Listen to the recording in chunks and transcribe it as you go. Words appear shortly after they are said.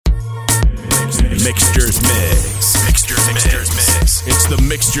Mixtures Mix. It's the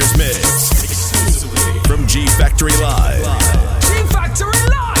Mixtures Mix. From G Factory Live. G Factory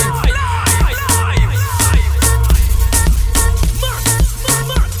Live.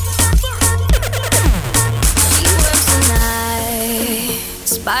 She works the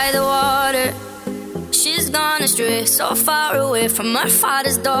nights by the water. She's gone astray, so far away from her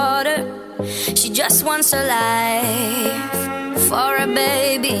father's daughter. She just wants her life for a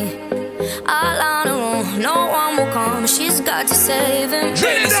baby. All on her own, no one will come. She's got to save him.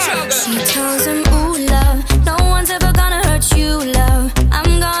 She tells him, ooh, love, no one's ever gonna hurt you, love.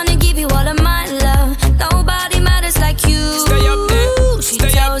 I'm gonna give you all of my love. Nobody matters like you. Stay up there. She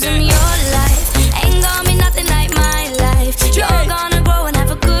tells him your life ain't gonna be nothing like my life. You're gonna grow and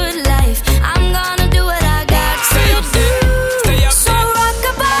have a good life. I'm gonna do what I got to do. Stay up So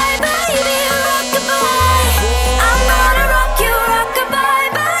rock-a-bye, baby, rock-a-bye. I'm gonna rock you, rock-a-bye,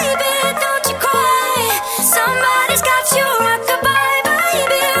 baby. Don't you cry. Somebody's got you, rock-a-bye,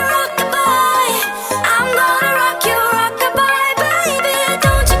 baby, rock-a-bye. I'm gonna rock you, rock-a-bye, baby.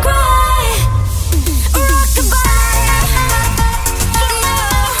 Don't you cry. Rock-a-bye.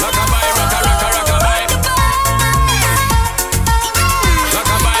 Rock-a-bye, rock-a-rock-a-rock-a-bye.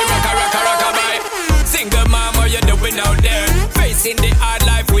 Rock-a-bye, rock-a-rock-a-rock-a-bye. Single mom, what you doing out there? Facing the hard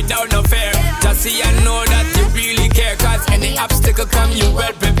life without no fear. Just see and know that you really care. Cause any obstacle come, you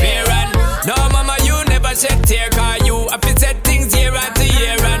well prepare. And no mama, you never shed tear. Cause you have to set things year after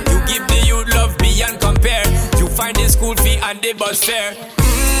year. And you give the youth love beyond compare. You find the school fee and the bus fare.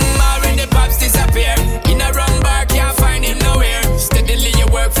 When the pops disappear, in a wrong bar, can't find him nowhere. Steadily your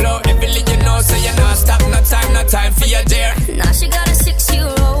workflow, everything you know, so you not stop, no time for your dare. Now she got a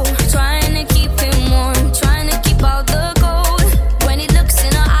 6-year-old, trying to keep him warm, trying to keep out the cold. When he looks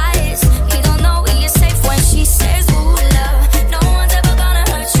in her eyes, he don't know he is safe when she says, ooh, love, no one's ever gonna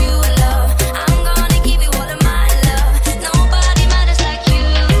hurt you, love. I'm gonna give you all of my love. Nobody matters like you.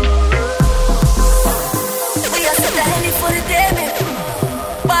 We are set the heli for the day, baby.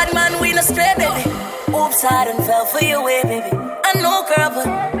 Bad man, we no stray, baby. Oops, I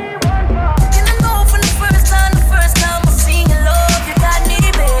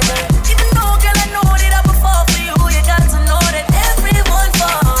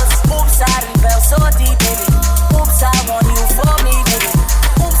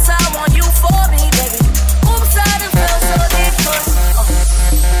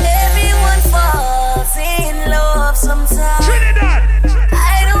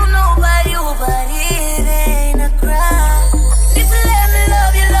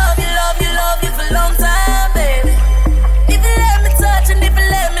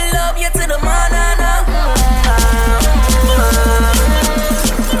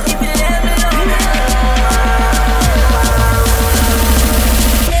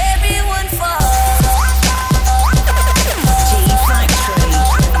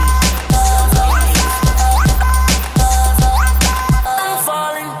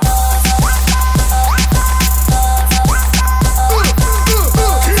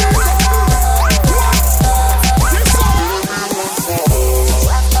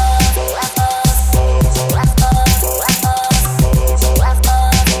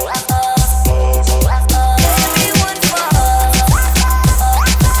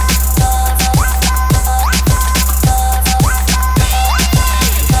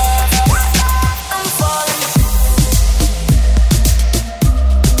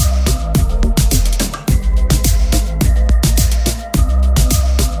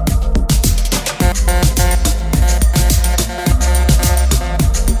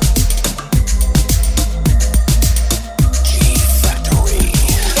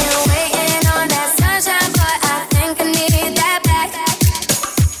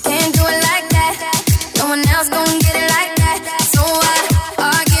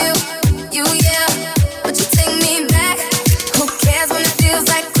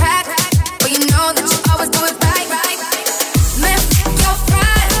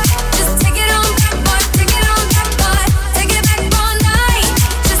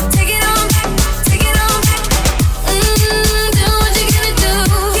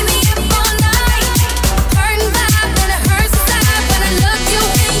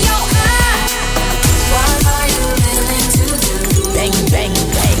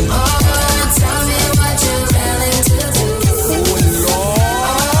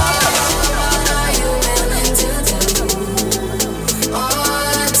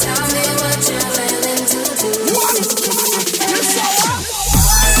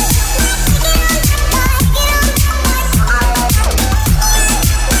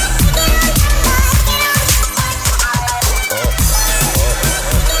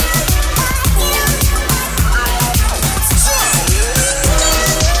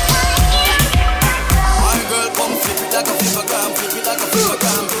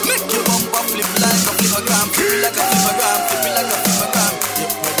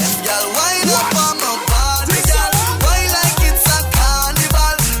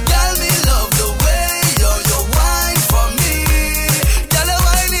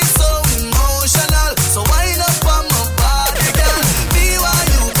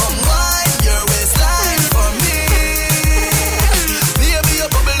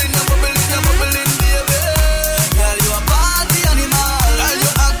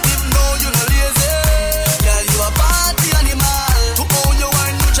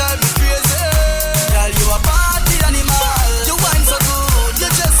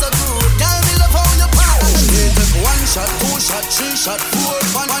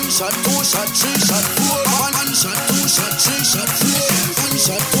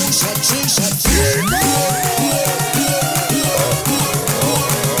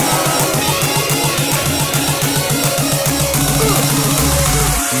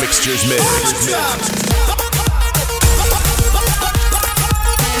Mixtures Mix.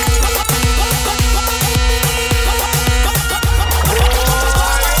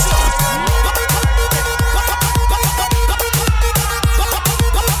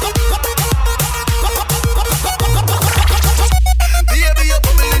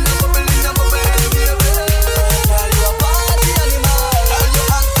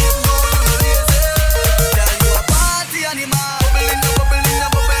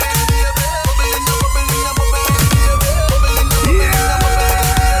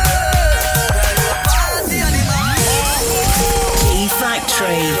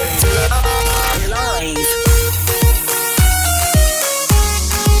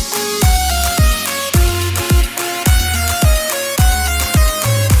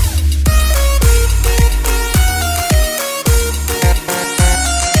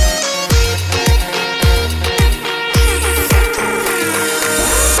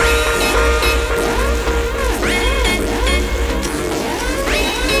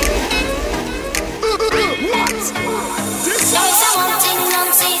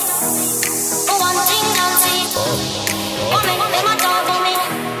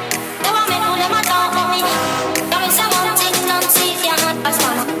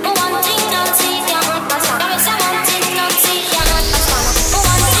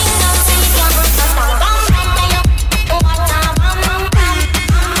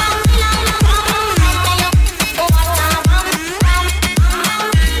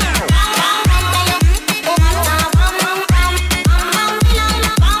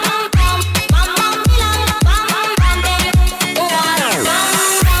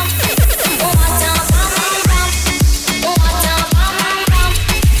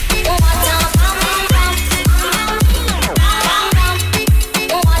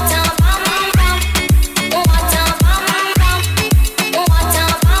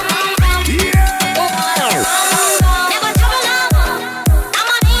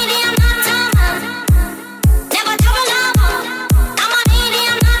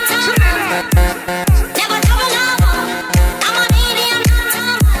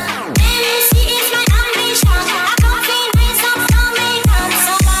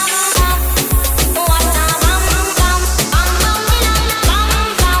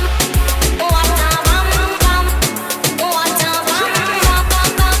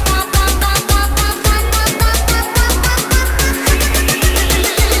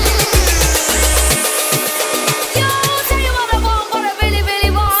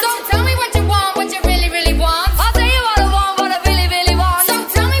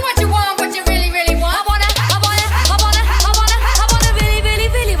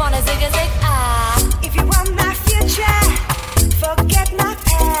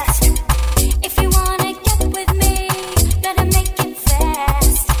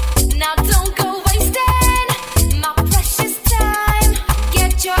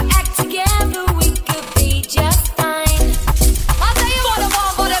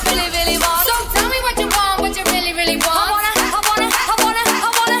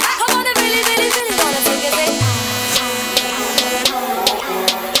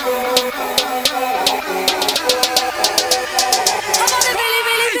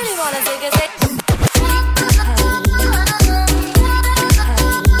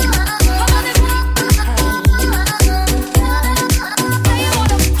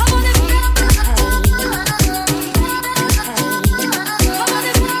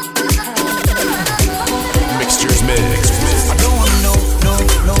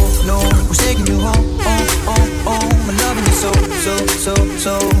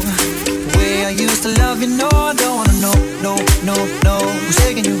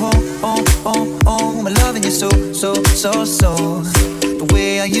 The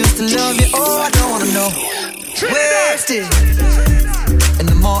way I used to love you, oh, I don't wanna know. Wasted. And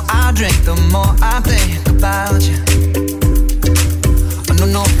the more I drink, the more I think about you. Oh, no,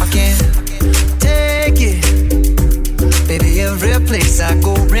 no, I can't take it. Baby, every place I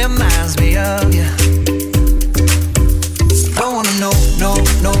go reminds me of you. Don't wanna know, no,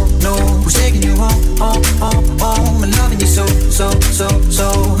 no, no, who's taking you home, home, home, home, and loving you so, so, so,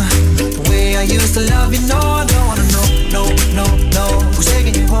 so. The way I used to love you, no, I don't wanna know, no, no, no, who's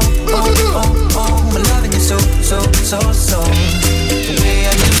taking you home, home, home, home, and loving you so, so, so, so. The way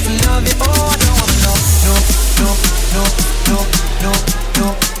I used to love you, oh, I don't wanna know, no, no, no, no, no,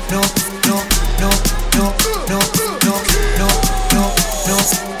 no, no, no, no, no, no, no, no, no, no,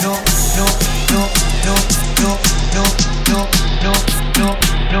 no, no, no.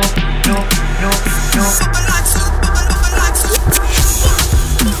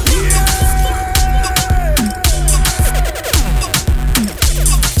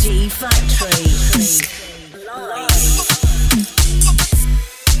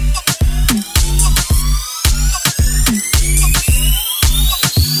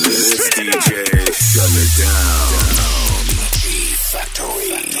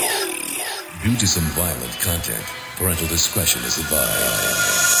 to some violent content. Parental discretion is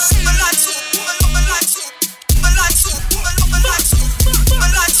advised.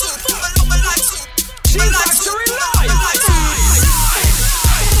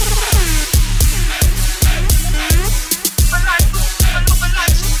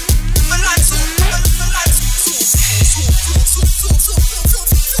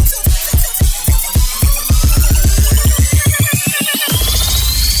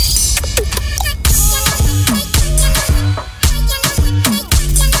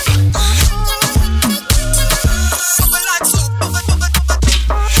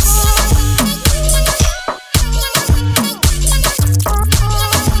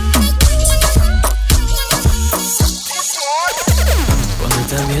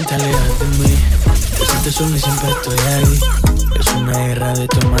 Y siempre estoy ahí. Es una guerra de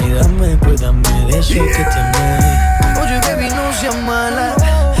toma y dame, pues dame de eso que te amé. Oye, baby, no seas mala,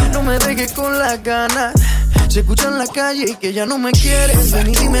 no me dejes con las ganas. Se escucha en la calle y que ya no me quieres. Ven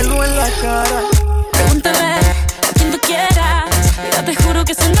y dímelo en la cara. Pregúntale a quien tú quieras, mira, te juro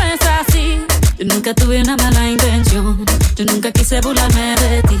que eso no es así. Yo nunca tuve una mala intención, yo nunca quise burlarme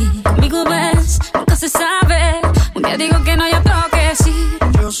de ti. Conmigo ves, nunca se sabe. Un día digo que no, y otro que sí.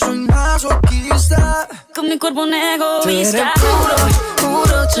 Yo soy masoquista, con mi cuerpo un egoísta.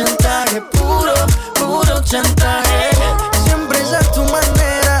 Puro chantaje, puro chantaje. Siempre es a tu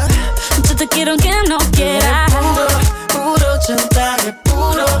manera. Yo te quiero aunque no quieras. Puro chantaje,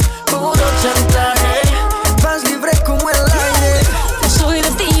 puro chantaje. Vas libre como el aire. No soy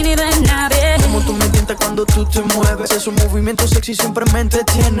de ti ni de nadie. Como tú me tientas cuando tú te mueves. Esos movimientos sexy siempre me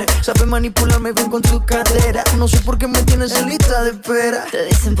entretiene. Sabes manipularme bien con tu cadera. No sé por qué me tienes en lista de espera. Te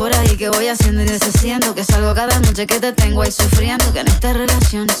dicen por ahí que voy haciendo y deshaciendo, que salgo cada noche que te tengo ahí sufriendo, que en esta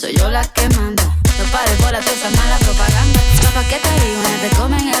relación soy yo la que manda. No pares por hacer esa mala propaganda. Papá, ¿qué te digo? No te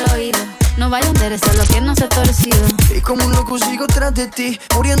comen el oído. No vaya a interesar lo que no se ha torcido. Y como un loco sigo tras de ti,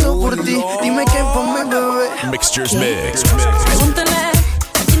 muriendo por ti. Dime qué ponme, bebé. Mixtures Mix. Pregúntale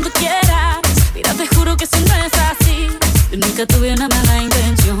a quien tú quieras, mira, te juro que eso no es así. Yo nunca tuve una mala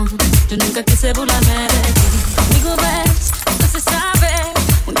intención, yo nunca quise burlarme de ti. Conmigo ves, no se sabe.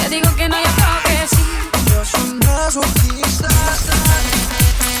 Un día digo que no, y otro que sí. Yo soy masoquista.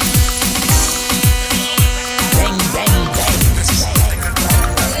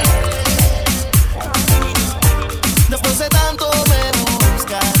 Después de tanto me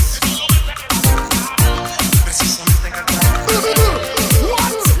buscas.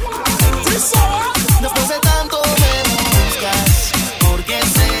 Después de tanto me buscas. ¿Por qué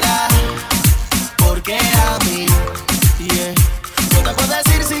será? ¿Por qué a mí? Yeah. No te puedo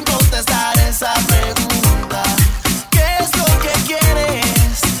decir sin contestar esa pregunta. ¿Qué es lo que quieres?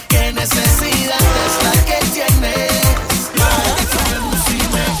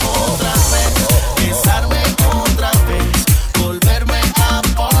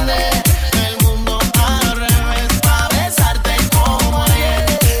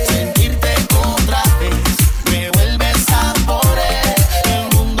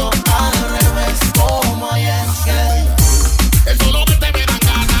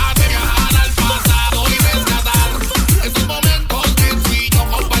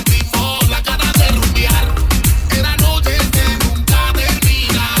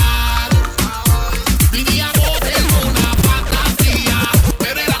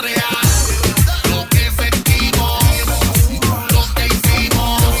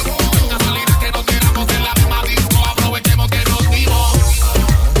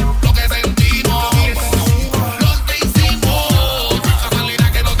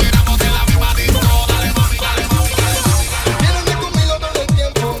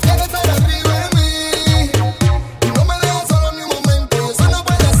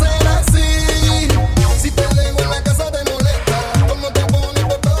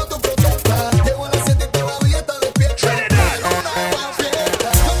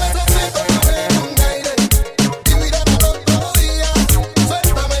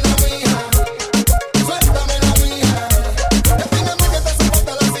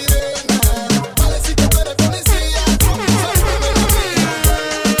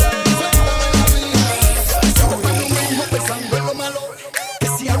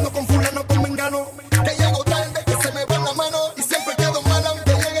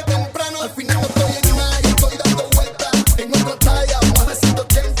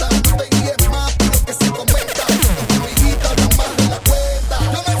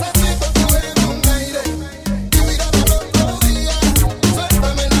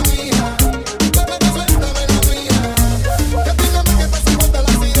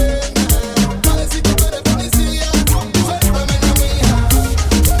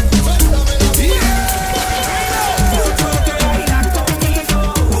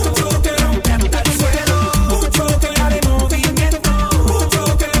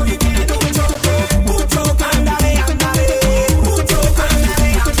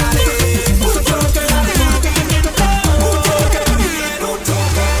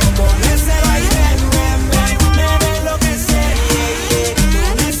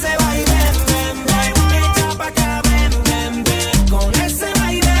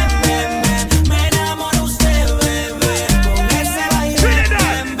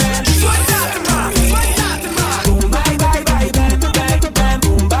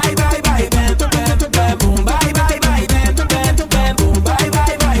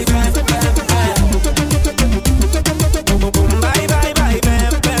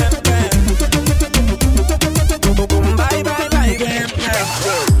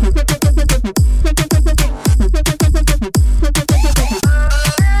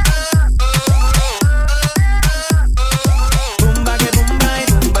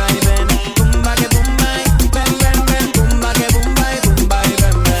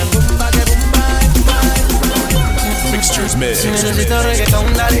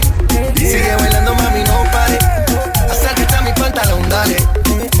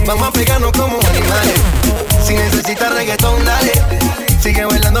 Vamos a pegarnos como animales. Si necesitas reggaetón, dale. Sigue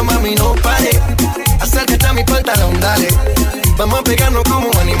bailando, mami, no pare. Acércate a mi pantalón, dale. Vamos a pegarnos como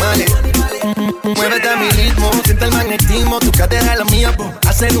animales. Muévete a mi ritmo, siente el magnetismo. Tu cadera es la mía,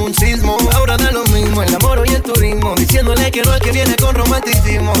 hacen un sismo. Ahora da lo mismo, el amor y el turismo. Diciéndole que no es que viene con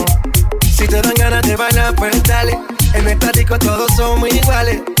romanticismo. Si te dan ganas de bailar, pues dale. En el estático todos somos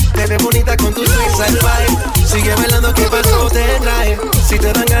iguales. Te ves bonita con tu swing salvaje. Sigue bailando, ¿qué pasó? Te traje. Si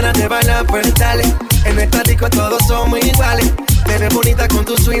te dan ganas de bailar, pues dale. En el estático todos somos iguales. Te ves bonita con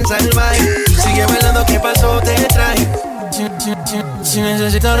tu swing salvaje. Sigue bailando, ¿qué pasó? Te traje. Si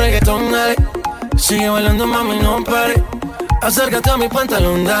necesitas reggaetón, dale. Sigue bailando, mami, no pare. Acércate a mi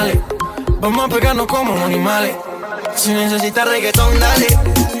pantalón, dale. Vamos a pegarnos como animales. Si necesitas reggaetón, dale.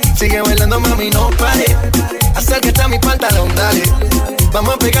 Sigue bailando, mami, no pare. Acércate a mi pantalón, dale.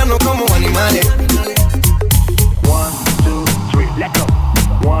 Vamos a pegarnos como animales. 1, 2, 3, let go.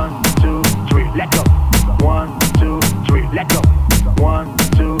 1, 2, 3, let go. 1, 2, 3, let go. 1,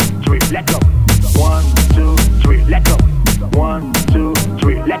 2, 3, let go. 1, 2, 3, let go. 1, 2,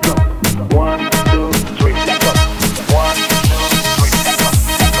 3, let go. 1, 2, 3, let go. 1, 2, 3, let go.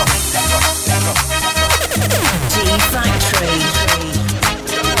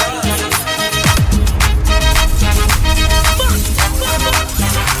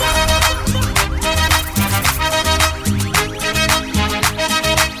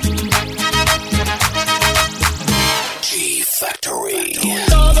 G Factory.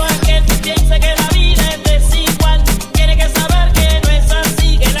 Todo aquel que piensa que la vida es desigual tiene que saber que no es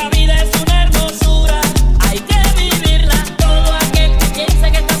así, que la vida es una hermosura, hay que vivirla. Todo aquel que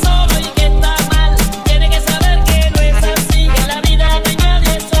piensa que está solo y que está mal tiene que saber que no es así, que la vida no hay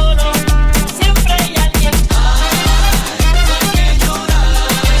nadie solo, siempre hay alguien. Hay que llorar,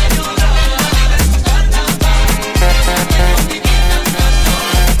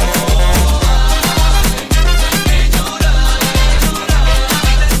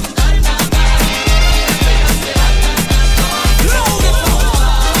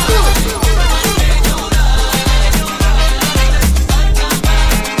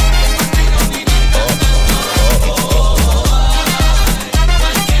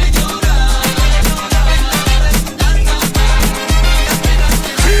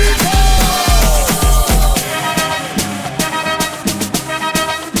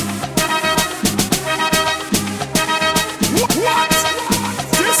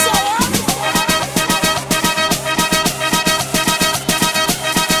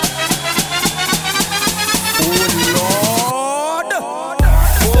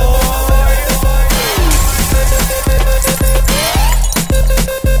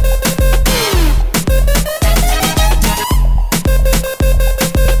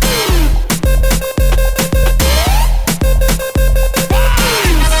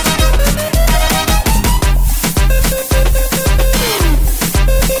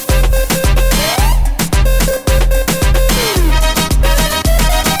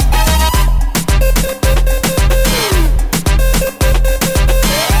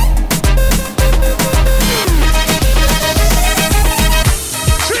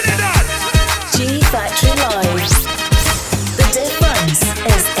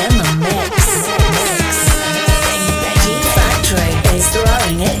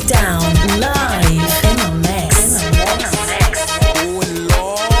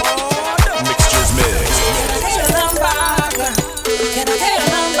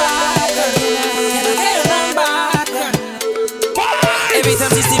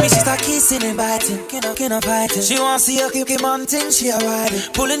 She wanna see a keep on thing, she a ride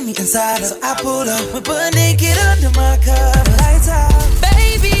pulling me inside, so I pull up. We put naked under my cover, lights out.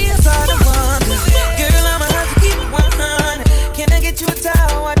 Baby, that's all I want. Girl, I'ma have to keep it 100. Can I get you a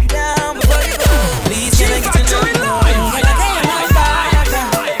towel, wipe you down before you go? Please, can I get you a towel? Can I get your number?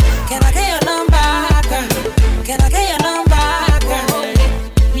 Can I get your number? Can I get your number, girl?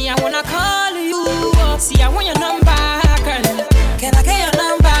 Me, I wanna call you up. See, I want your number, girl. Can I get your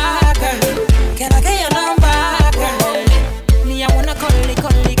number, girl? Can I get your number, girl? Me, I wanna call you.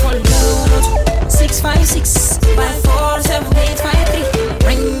 656 54 7853.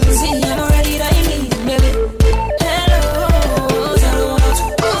 Ring, see, I'm already dialing, baby. Hello,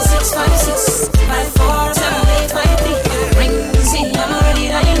 656 54 7853. Ring, see, I'm already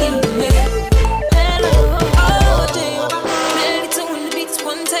dialing, baby. Hello, oh, damn. Ready to win the beats.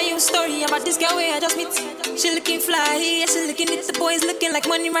 One tell you a story about this girl where I just meet. She looking fly, yeah, she looking at the boys looking like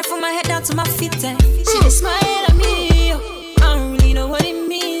money right from my head down to my feet. She just smile at me, I don't really know what it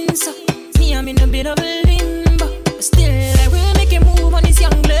means. So, me, I'm in a bit of a limbo, but still I will make a move on this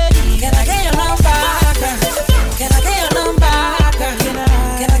young lady. Can I get your number, girl? Can I get your number, girl?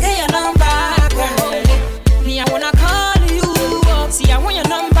 Can I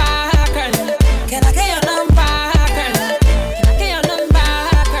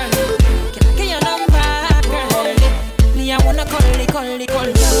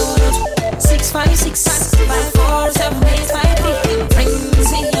 656 54 7853. Ring,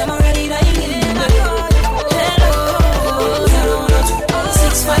 see, I'm already dying. Hello,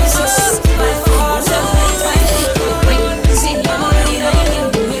 656 54 7853. Ring, see, I'm already dying.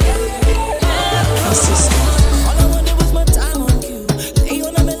 All I wanted was my time on you. Lay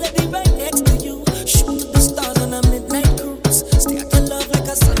on a melody right next to you. Shoot to the stars on a midnight cruise. Stay out your love like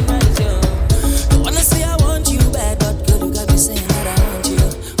a sunrise, yeah. Don't wanna say I want you bad, but girl, you got me saying that I want you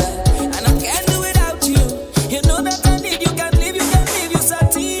bad. And I can't do without you. You know that I need you, can't leave you,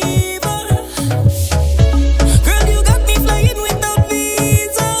 sativa. Girl, you got me flying without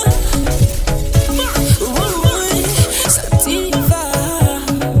visa. Ooh, sativa.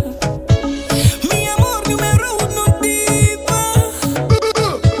 Mi amor, numero uno diva.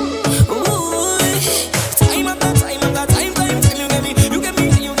 Ooh, time after time after time, you get me,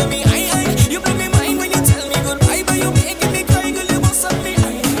 high. You blow me mind when you tell me goodbye, but you making me cry, girl, you must have me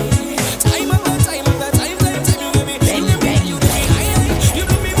high. Time after time after time, you get me, high. You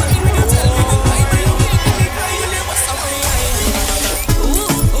blow me mind when you tell me goodbye, but you making me cry, girl, you must have me high.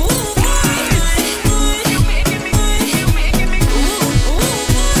 You making me,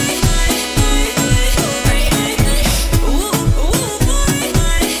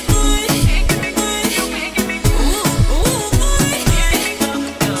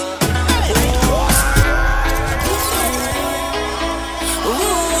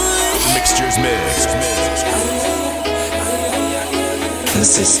 Mixtures mixed. The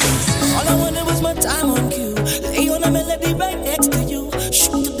system. all I wanted was my time on cue. Lay on a melody right next to you.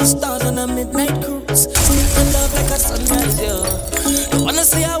 Shoot to the stars on a midnight cruise. Stay in love like a sunrise, yeah. Don't wanna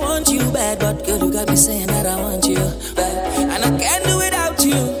say I want you bad, but girl, you got me saying that I want you bad. And I can't do without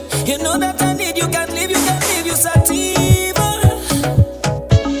you. You know that I need you, can't leave you, sativa.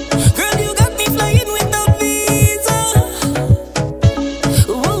 Girl, you got me flying without visa.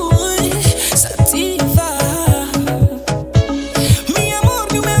 Ooh, sativa. Mi amor,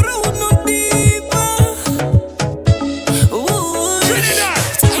 numero uno diva. Ooh,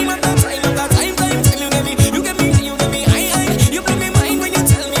 time after time after time, you get me, high. You blow me mind when you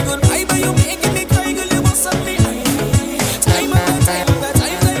tell me goodbye, but you making me cry, girl, you must have me high. Time after time after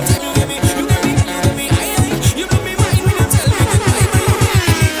time, you get me, high. You blow me mind when you tell me goodbye, but you making me cry, girl,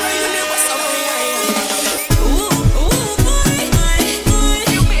 you must have me high.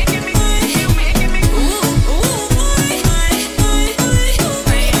 You making me,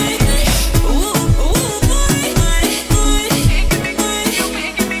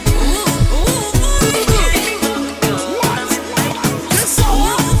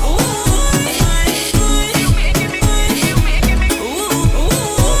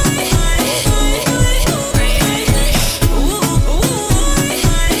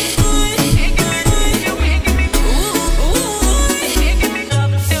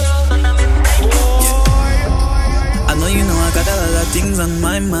 I know you know I got a lot of things on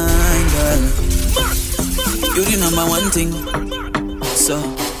my mind, girl. You the number one thing. So,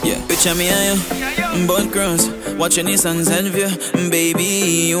 yeah, picture me and you, both girls, watching the sunset view.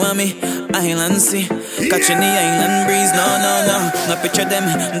 Baby, you and me, island sea, catching the island breeze. No picture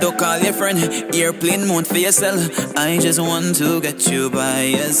them, don't call your friend. Airplane mode for yourself. I just want to get you by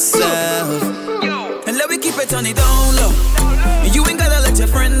yourself. And let me keep it on the down low. You ain't gotta let your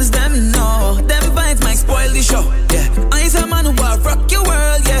friends them know. Them vibes might spoil the show, yeah. I's a man who will rock your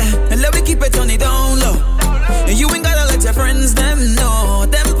world, yeah. And let me keep it on the down low. You ain't gotta let your friends them know.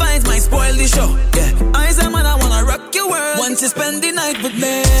 Them vibes might spoil the show, yeah. I's a man I wanna rock your world. Want to spend the night with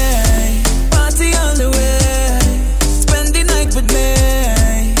me, party all the way. Spend the night with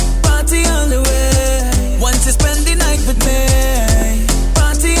me, party all the way. Want to spend the night with me,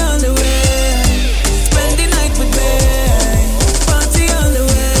 party all the way. Spend the night with me, party all the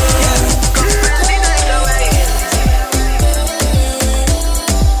way. Yeah. Spend the night away.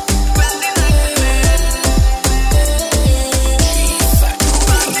 Spend the night with me.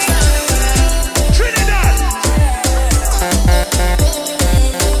 Trinidad.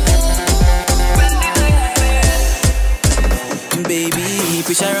 Baby,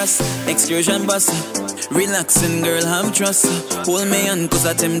 picture us, excursion bus. Relaxing, girl, have trust. Hold me on, cause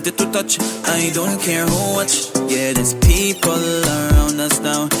I'm tempted to touch. I don't care who watch. Yeah, there's people around us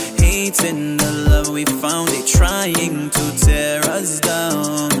now, hating the love we found. They trying to tear us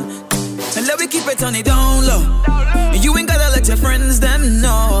down. And let me keep it on the down low. You ain't gotta let your friends them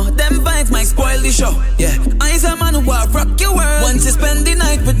know. Them vibes might spoil the show, yeah. I's a man who will rock your world. Want to spend the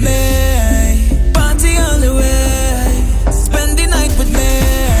night with me, party all the way. Spend the night with me,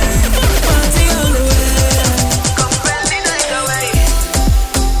 party all the way. Come spend the night away.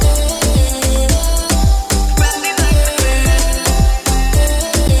 Spend the night with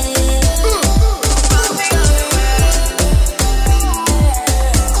me.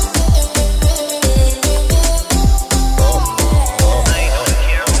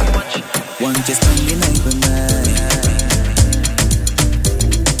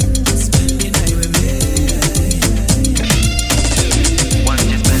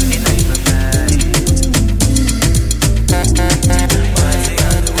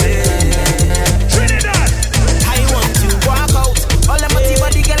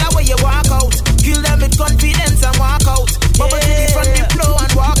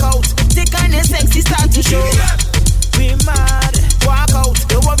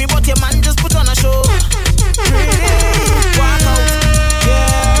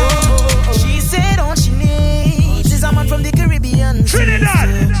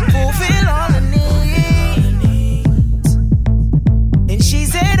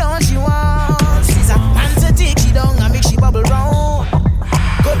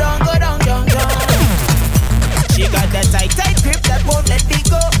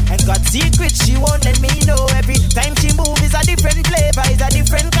 got secrets she won't let me know. Every time she moves is a different flavor, is a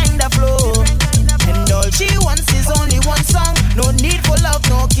different kind of flow. And all she wants is only one song. No need for love,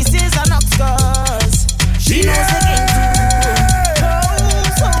 no kisses and upscars. She knows again too.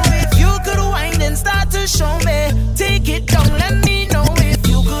 Oh, so if you could wind and start to show me, take it down, let me know if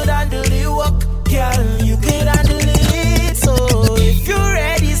you could handle the work, girl. You could handle it. So if you're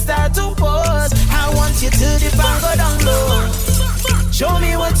ready, start to pause. I want you to dip and go down low. Show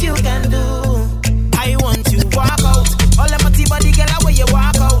me what you can do. I want you walk out. All the party body girl, where you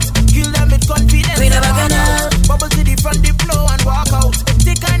walk out. Kill them with confidence. We never gonna bubble to the front, the flow and walk out.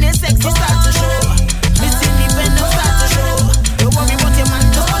 Take on your sexy, start to show. Miss Independent, start to show. Don't worry about your man,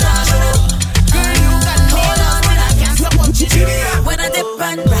 just start to show. Girl, you got me lost and I can't stop what you do. When I dip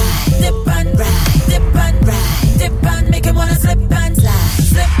and ride, dip and ride, dip and ride, dip and make him wanna slip and slide,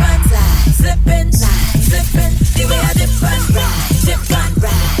 slip and slide, slip and slide, slip and. The way I dip and ride, dip and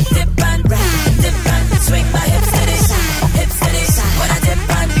ride, dip and ride, dip and swing my hips to the side, hips to the side. When I dip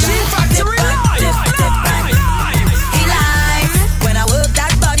and ride, dip and he likes when I work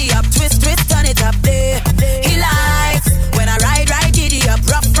that body up, twist, twist, turn it up there. He likes when I ride, giddy up,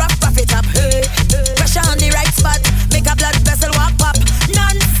 rough it up. Hey, pressure on the right spot, make a blood vessel walk up,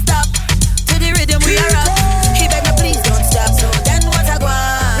 non-stop to the rhythm we are up. He beg me please don't stop. So then what I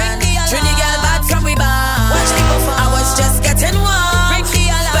want? Trini girl bad from we bar. Watch me perform. I was just getting warm,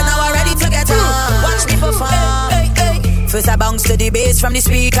 but now I'm ready to get on. Watch me perform. First I bounce to the bass from the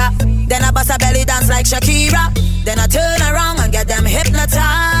speaker, then I bust a belly dance like Shakira, then I turn around and get them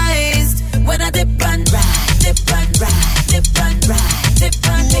hypnotized. When I dip and ride, dip and ride, dip and ride, dip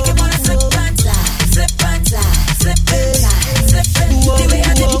and make it wanna slip and slide, slip and slide, slip and slide, slip and. The way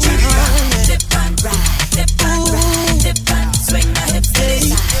I dip and ride, dip and ride, dip and ride, dip and swing my hips to the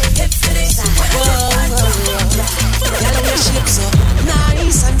side, hips to the side. When I dip and ride, girl, your shape so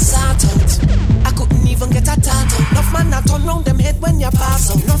nice and startled. I couldn't even get a tattoo. Enough man I turn round them head when you pass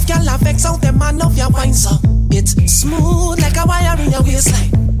up. Enough girl I vex out them man love your wine so. It's smooth like a wire in your waistline.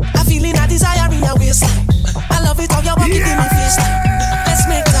 I feeling a desire in your waistline. I love it how you walk it in my face like. Let's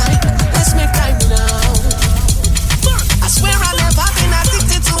make time now. I swear I never been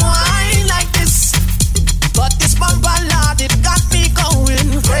addicted to wine like this, but this bumper lord it got me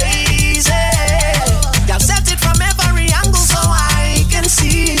going crazy. Y'all set it from every angle so I can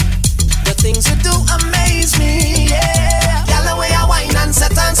see. The things you do amaze me, yeah. Y'all the way I wine and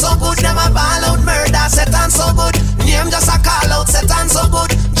set on so good. Never ball out murder, set on so good. Name just a call out, set on so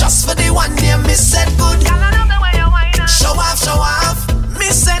good. Just for the one name, me said good. Y'all love the way you wine and show off. Me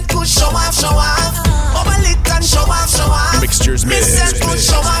said good, show off. Bubble it and show off. Mixtures me said good,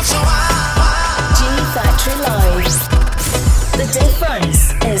 show off. G Factory Live. The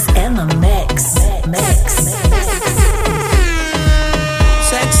difference is in the mix.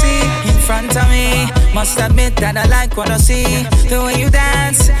 Sexy in front of me, must admit that I like what I see. The way you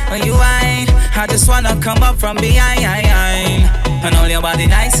dance, when you whine, I just wanna come up from behind and hold your body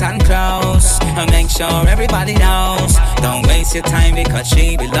nice and close, and make sure everybody knows. Don't waste your time because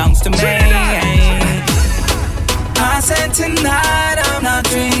she belongs to me. I said tonight I'm not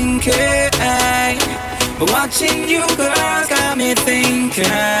drinking, but watching you girls got me thinking.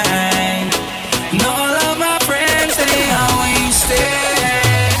 And all of my friends, they are wasted.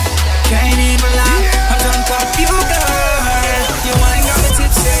 Can't even lie, I'm drunk off you, girl. You ain't got me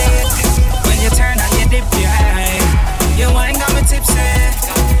tipsy when you turn on your dip, yeah. You ain't got me tipsy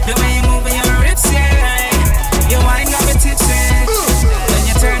the way you move your hips, yeah. You ain't got me tipsy when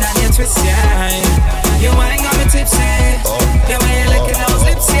you turn on your twist, yeah. You ain't got me tipsy the way you lick those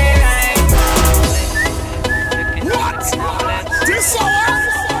lips, yeah. What? This hour?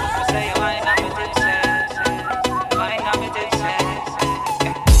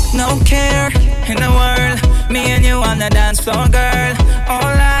 No care in the world, me and you on the dance floor, girl.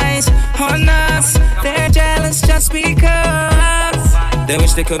 All eyes on us, they're jealous just because they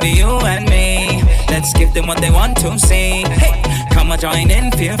wish they could be you and me. Let's give them what they want to see. Hey, come on, join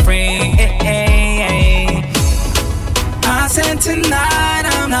in, feel free. Hey. I said tonight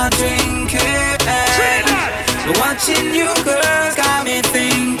I'm not drinking, but watching you girls got me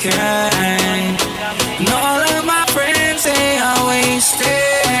thinking. And all of my friends, they are wasted.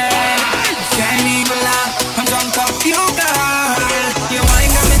 Can't even lie, I'm drunk off you, girl. You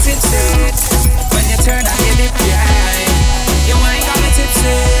ain't got me tipsy when you turn on your lip, yeah. You ain't got me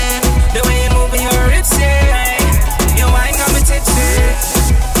tipsy the way you move your hips, yeah. You ain't got me tipsy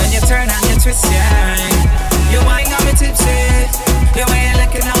when you turn on your twist, yeah. You ain't got me tipsy the way you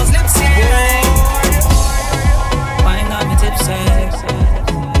licking those lips, yeah. You ain't got me tipsy.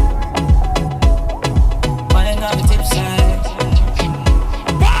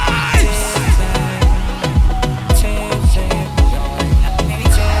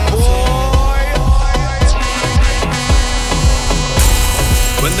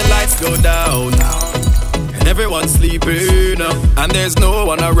 When the lights go down and everyone's sleeping and there's no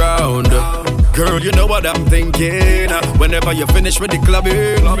one around, girl, you know what I'm thinking. Whenever you finish with the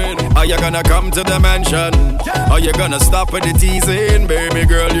clubbing, are you gonna come to the mansion? Are you gonna stop with the teasing? Baby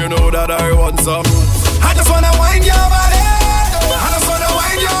girl, you know that I want some. I just wanna wind your body, I just wanna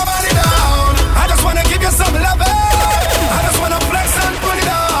wind your body down. I just wanna give you some love, I just wanna flex and put it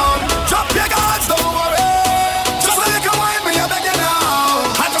down. Drop your guards, don't worry. Just so you can wind me, I beg you now.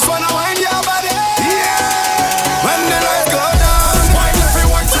 I just wanna wind your body, yeah. When the lights go down, wind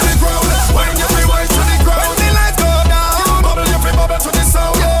everyone to the ground. Wind everyone to the ground. When the lights go down, bubble your free bubble to the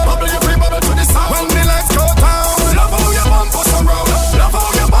sound. Bubble your free bubble to the sound. When the lights go down, love how your bump us around. Love how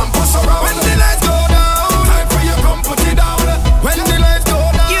your bump us around. When the lights go down, time for you come put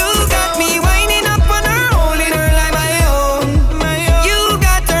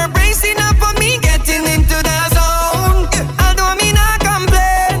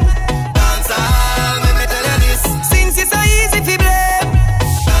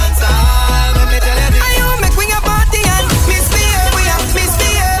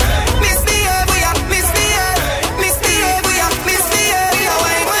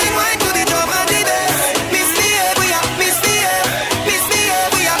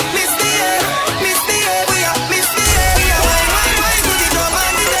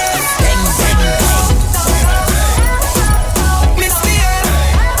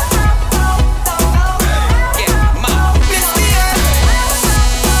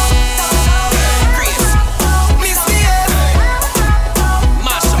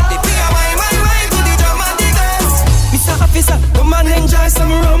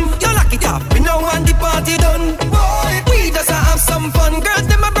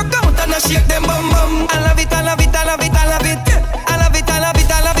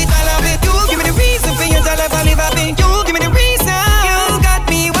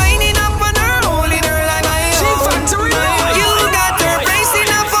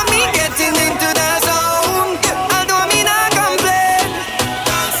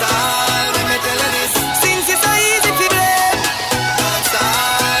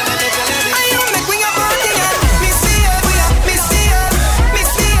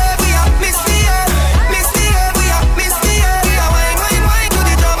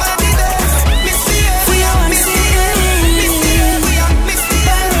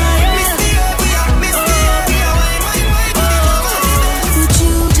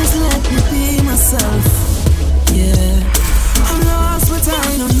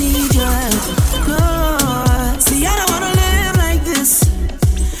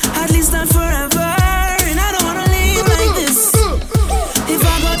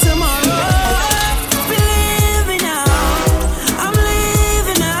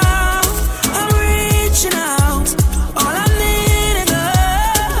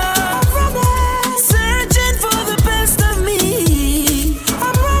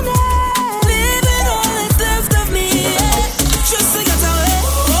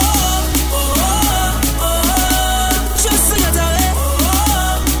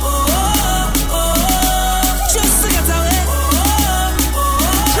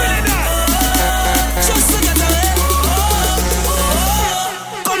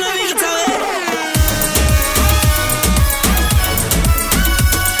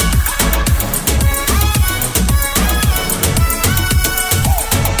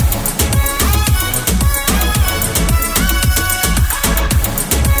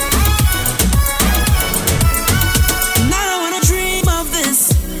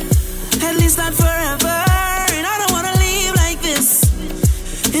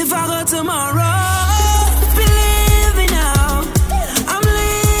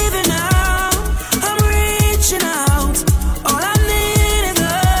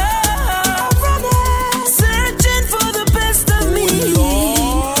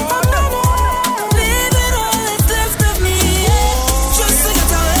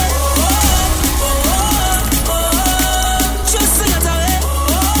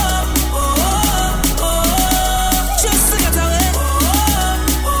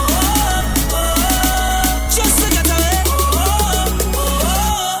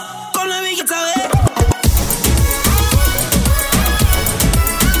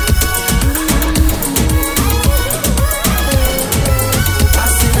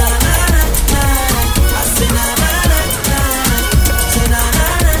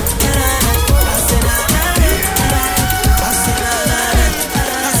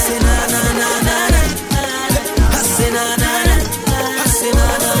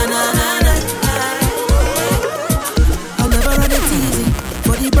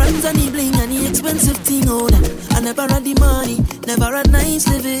had nice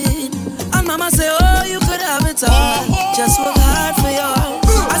living. And mama say, oh, you could have it all. Just work hard for yours.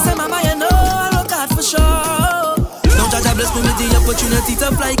 I say, mama, you know I'll work hard for sure. Now Jaja bless me with the opportunity to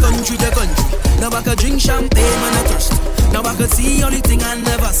fly country to country. Now I could drink champagne when I thirst. Now I could see only thing I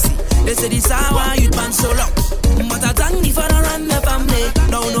never see. They say this how I youth man so long. But I thank the father and the family.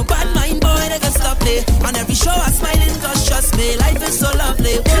 Now no bad mind boy they can stop me. On every show I smiling cause trust me, life is so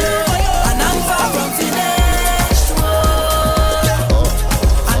lovely. And I'm far from finished.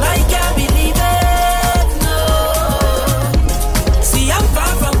 And I can't believe it, no. See I'm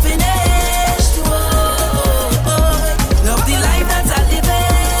far from finished. Love the life that I live in.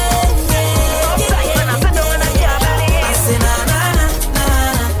 I say na na na na.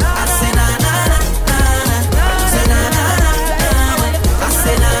 I say na na na na. Say na na na na. I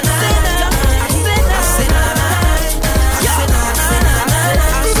say na na na. I say na na. I say na na na.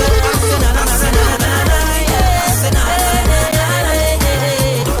 I say na na na. I say na na.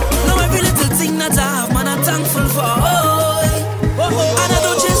 Now every little thing that I have, man, I'm thankful for. And I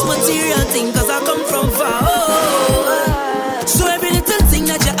don't chase material thing, cause I come from far. So every little thing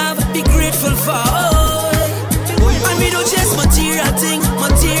that you have, be grateful for. And we don't chase material thing,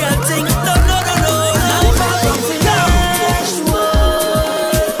 material thing. No, no, no, no. I'm far from finished.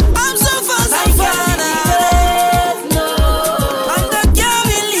 I'm so far, so far now. And I can't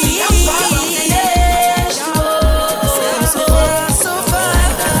believe I'm far from finished. I'm so far, so far.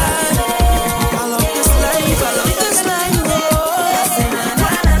 I love this life, I love this life. I say na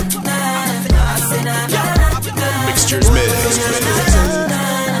na na, I say na na na. Mixtures mix. I say na na na,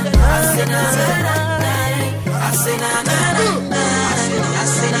 I say na na na. I say na na na, I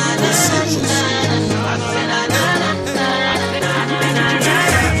say na na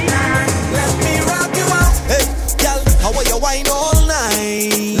Let me rock you out. Hey, girl, how are you wine all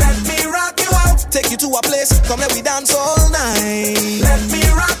night? Let me rock you out. Take you to a place, come let me dance all night. Let me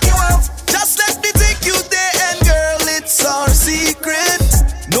rock you out. Just let me take you there, and girl, it's our secret.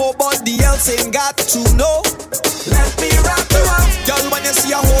 Nobody else ain't got to know. Let me rock you out. Girl, when you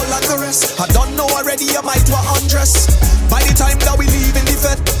see a whole lot of rest, I don't know already, you might want undress. By the time that we leave in the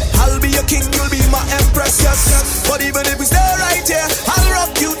fed, I'll be your king, you'll be my empress, yes. But even if we stay right here, I'll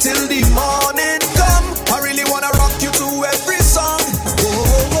rock you till the morning come. I really wanna rock you to every song.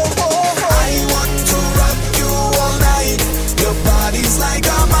 I want to rock you all night. Your body's like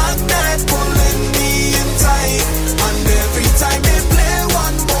a magnet pulling me in tight. And every time they play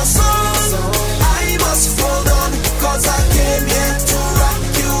one more song, I must hold on, cause I came here to rock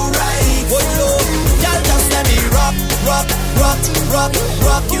you right. Y'all just let me rock, rock, rock, rock,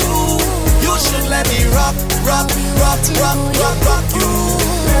 rock you. You should let me rock, rock, rock, rock, rock, rock you.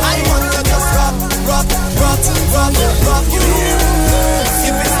 I want to just rock, rock, rock, rock, rock you.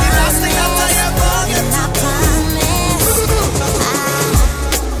 If it's the last thing I'll tell you about it.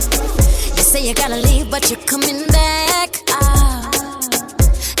 You say you gotta leave, but you're coming back.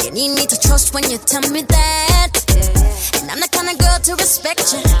 You need me to trust when you tell me that. And I'm the kind of girl to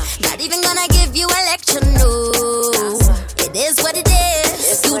respect you. Not even gonna give you a lecture, no. It is what it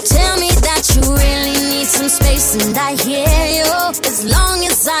is. You tell me that you really need some space, and I hear you. As long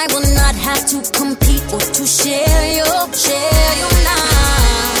as I will not have to compete or to share you now.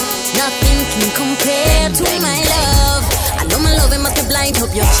 Nothing can compare to my love. I know my love, it must be blind.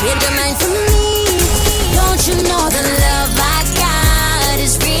 Hope you'll change your mind for me. Don't you know the love I got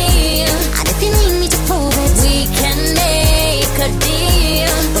is real? And if you need me to prove it, we can make a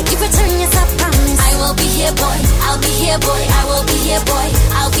deal. When you return, yes, I promise I will be here, boy. I'll be here, boy. I will be here, boy.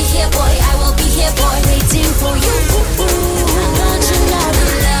 I'll be here, boy. I will be here, boy. Waiting for you. Don't you know the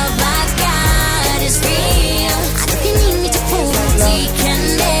love I got is real? And if you need me to prove it, we can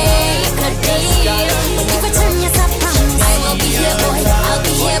make a deal. When you return, yes, I promise I will be here, boy. I'll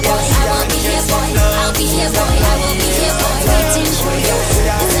be here, boy. I will be here, boy. I'll be here, boy. I will be here, boy. Waiting for you.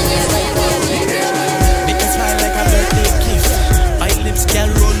 Make me smile like a birthday gift. My lips can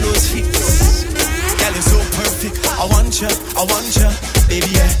roll those hips. Girl, you're so perfect. I want you,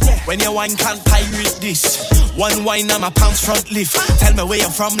 baby, yeah. When you wine, can't pirate this. One wine, I'm a pounds front lift. Tell me where you're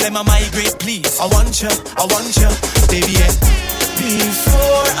from, let me migrate, please. I want you, baby, yeah.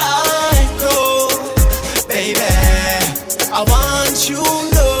 Before I go, baby, I want you to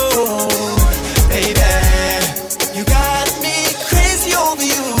know, baby, you got me crazy over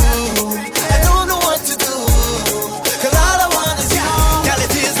you. I don't know what to do, cause all I want is you. Girl, it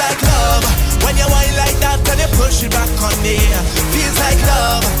feels like love when you whine like that and you push it back on me. Feels like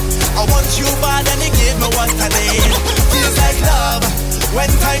love, I want you bad and you give me what I need. Feels like love when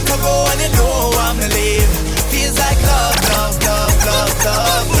time to go and you know I'm to leave. Feels like love, love, love, love,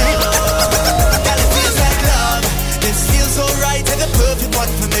 love, love. Girl, it feels like love. This feels so right and the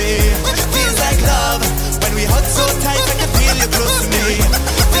we hug so tight I can feel you close to me.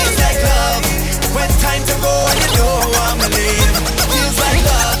 Feels like love when time to go and you know I'm leave. Feels like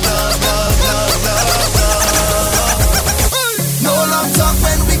love, love, love, love, love, love. No long talk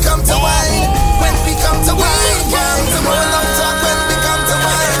when we come to wine. When we come to wine, girl. No long talk when we come to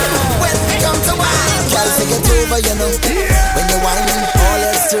wine. When we come to wine, girl. Take it over, you know. When you whine, all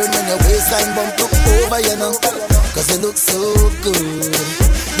heads turn when your waistline bump look over, you know. Cause you look so good.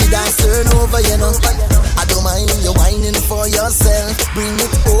 The dance turn over, you know. I don't mind you whining for yourself. Bring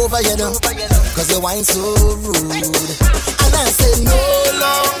it over, you know. Cause you whine so rude. And I say no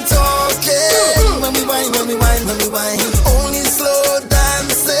long talking. When we whine, when we whine, when we whine. Only slow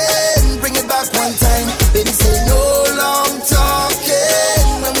dancing. Bring it back one time. Baby say no long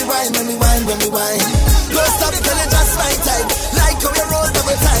talking. When we whine, when we whine, when we whine. Don't stop till it's just my time. Like how you roll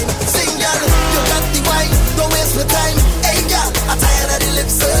double time. Sing girl, you got the wine. Don't waste my time. Hey girl, I'm tired of the lip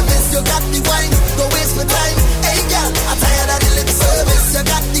service. You got the wine. Don't waste my time. Hey girl, I'm tired of the lip service. You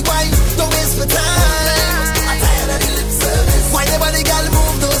got the wine. Don't waste my time. I'm tired of the lip service. Why nobody girl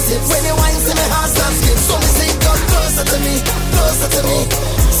move those hips? When you wine, see my heart start skip. So me say come closer to me, closer to me.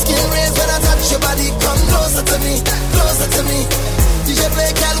 Skin raise when I touch your body. Come closer to me, closer to me. DJ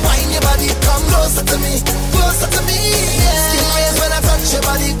play girl, wine your body. Come closer to me, closer to me. Yeah. Skin raise when I touch your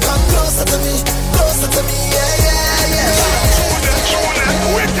body. Come closer to me, closer to me. Yeah, yeah, yeah. Show them,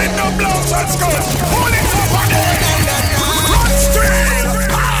 wicked no blows and skulls. Hold it up again. Run straight.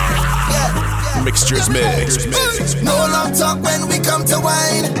 Mixtures mix. No long talk when we come to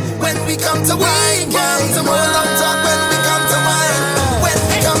wine. When we come to wine, girl. No long talk when we come to wine. When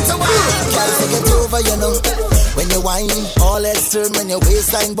we come to wine, girl. Take it over, you know. When you whine, all heads turn when your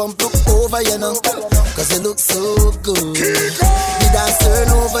waistline bump look over, you know. Cause you look so good. The dance turn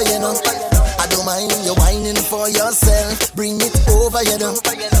over, you know. I don't mind you whining for yourself. Bring it over, you know.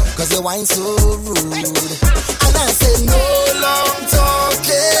 Cause you whine so rude. And I say no long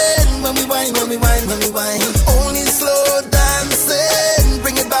talking. When we whine, when we whine, when we whine. Only slow dancing.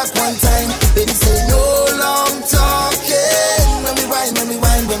 Bring it back one time. Baby say no long talking. When we whine, when we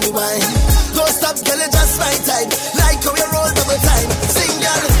whine, when we whine. Don't stop, girl, you just my time. Like how you roll double time. Sing,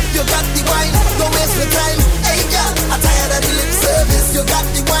 girl, you got the wine. Don't waste my time. Hey, girl, I'm tired of the lip service. You got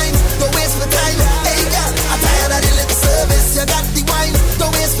the wine. Don't waste my time. Hey, girl, I'm tired of the lip service. You got the wine.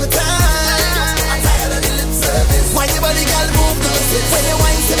 Don't waste my time. I'm tired of the lip service. Why your body, girl, move those hips? When you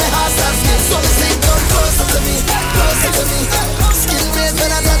wine, see my heart start skip. So me say, come closer to me, closer to me. Skin raise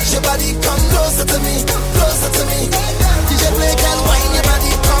when I touch your body. Come closer to me, closer to me. DJ play, girl, wine your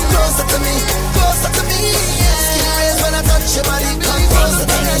body. Come closer to me, closer to me. Skin raise when I touch your body. Come closer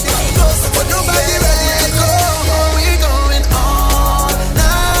to me, closer to me. But nobody ready to go. We going all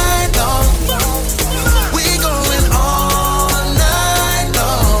night long. We going all night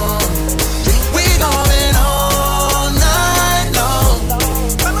long. We going all night long.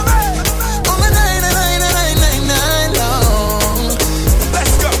 All night long.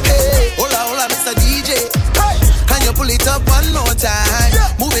 Let's go. Hey, hola, hola, Mr. DJ. Can you pull it up one more time?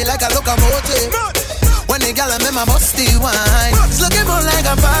 Move it like a locomotive. When the gal I'm in my musty wine, it's looking more like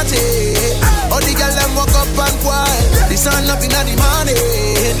a party. All the gal them walk up and quiet. The sun up in the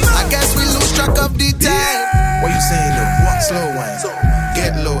morning. I guess we lose track of the time. What you saying though? Walk slow wine.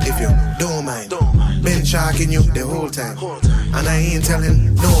 Get low if you don't mind. Been sharking you the whole time. And I ain't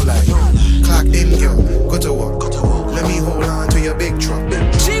telling no lie. Clock in, girl. Go to work. Let me hold on to your big truck.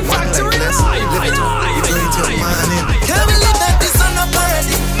 G Factory live. Can't believe that the sun up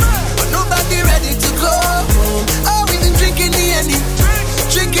already. But nobody ready to go home. Oh, we been drinking the Henny.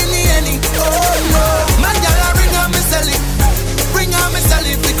 Drinking the Henny. Oh no. Man, y'all bring on me selling. Bring on me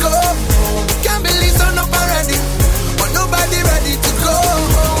selling to go home. Can't believe sun up already. But nobody ready to go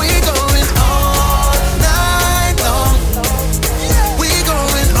home. We going all night long. We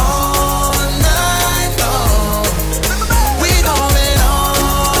going all night long. We going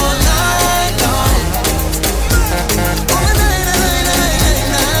all night long. All night.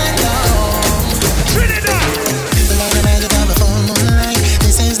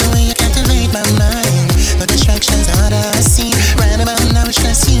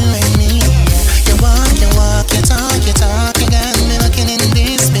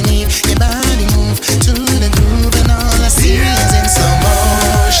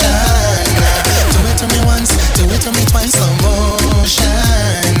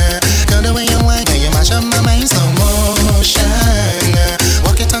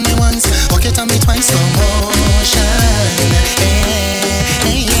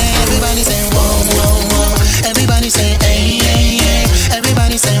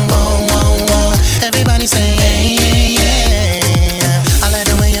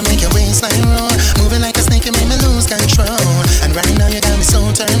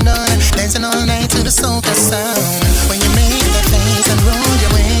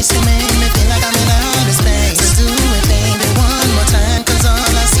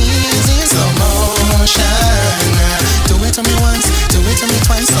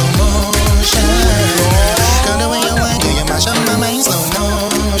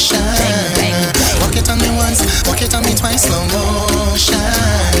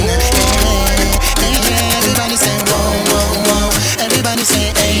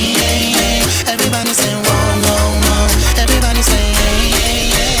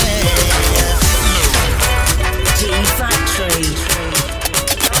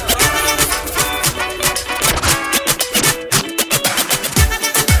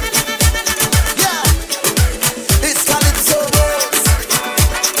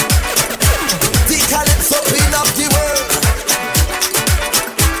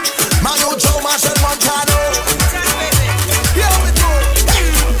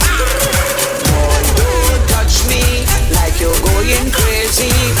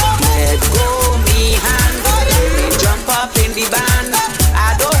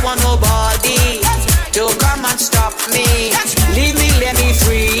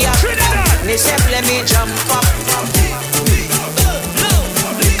 me jump up.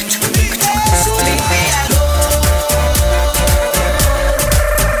 So leave me alone.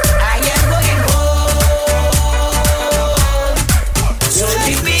 I am going home. So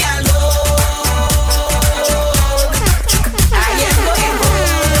leave me alone. I am going home.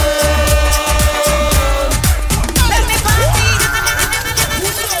 Let me party.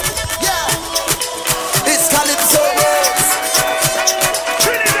 It's Calypso Works.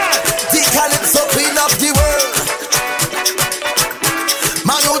 The Calypso queen of the world.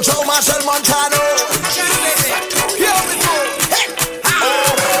 Manu Joe Marshall Montano. Here we go.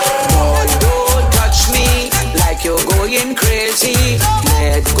 Boy, don't touch me like you're going crazy.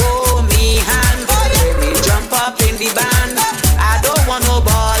 Let go me hand. Let me jump up in the band. I don't want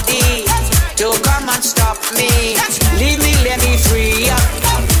nobody to come and stop me. Leave me, let me free up.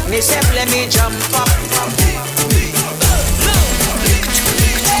 Me say, let me jump up.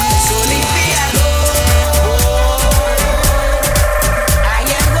 So leave me alone. I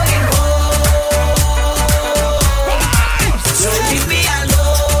am going home. So leave me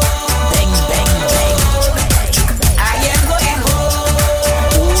alone. Bang, bang, bang. I am going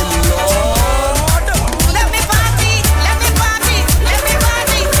home. Oh Lord. Let me party, let me party, let me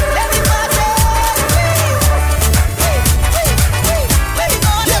party, let me party.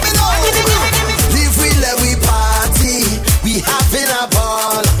 Live we let we party. We having a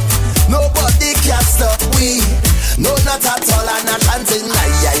ball. Nobody can stop we. No, not at all. I'm not chanting.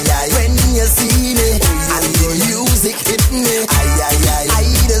 Ay, ay, ay. When you see me and your music hit me, ay, ay, ay. I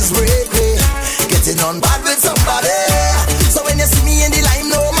just break me. Getting on bad with somebody. So when you see me in the line,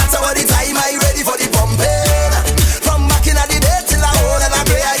 no matter what the time, I ready for the pumping. From back in the day till I hold and I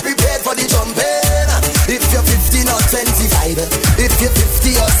pray, I prepared for the jumping. If you're 15 or 25, if you're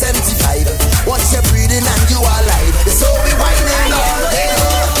 50 or 75, once you're breathing and you are alive, so we whining all day.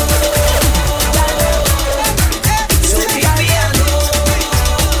 So leave me alone.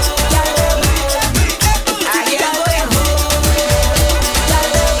 I am going home.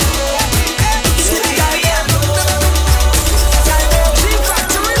 So leave me alone.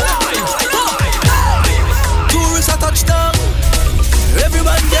 Tourists a touchdown.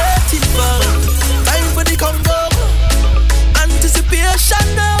 Everyone getting fun. Time for the Congo. Anticipation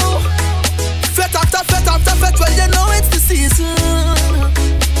now. Fet after fet after fet. Well, you know it's the season.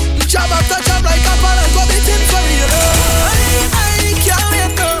 Job after job like a ball and committing for you. I can't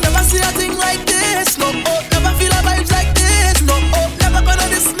wait now. Never see a thing like this. No hope, never feel a vibes like this. No hope, never gonna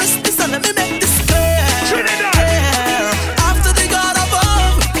dismiss this. And let me make this clear. After the God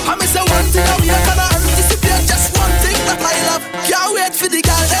above, I miss a one thing that we are gonna anticipate. Just one thing that I love. Can't wait for the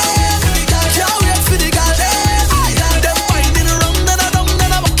girl. Can't wait for the girl. Them winding around and around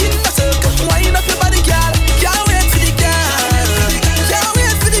and I'm walking in a circle. Wind up your body, girl. Can't wait for the girl. Can't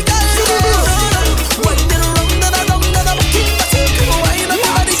wait for the girl. Winding around and around and I'm walking in a circle. Wind up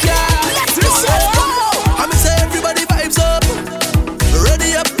your body, girl. Let's go. I miss everybody vibes up.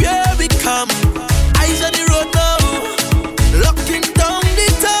 Ready up, here we come. Eyes on the road now. Locking down the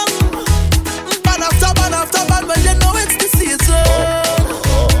tongue. Ban after ban after ban, well you know it's the season.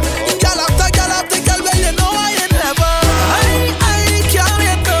 Gal after gal, well you know I ain't never. I can't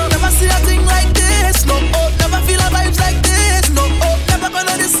wait now. Never see a thing like this. No hope, never feel a vibes like this. No hope, never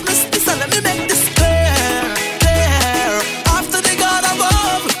gonna dismiss this. And let me make this clear. After the God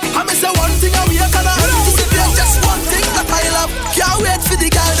above, I miss a one thing and we are gonna anticipate. Just one thing that I love. Can't wait for the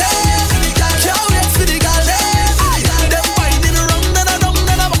girl. Can't wait for the girl. Them winding around and around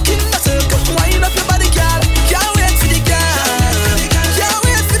and I'm walking in a circle. Wind up your body, girl. Can't wait for the girl. Can't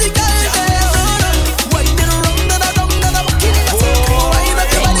wait for the girl. Winding around and around and I'm walking in a circle. Wind up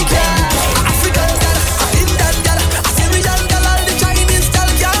your body, girl. African girl, Indian girl, Syrian girl, all the Chinese girl.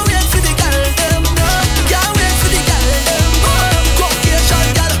 Can't wait for the girl. Can't wait for the girl. Caucasian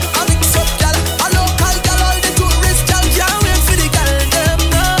girl, a mix up girl, a local girl, all the tourist girl. Can't wait for the girl.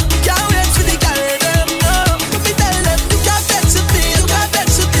 Can't wait for the girl. Let me tell them, you can't fetch with me, you can't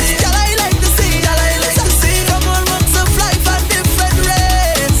fetch with me. Girl, I like to see, girl, I like to see. From all walks of life and different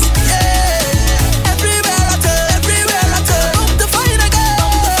race. Yeah, everywhere I turn, hope to find a girl.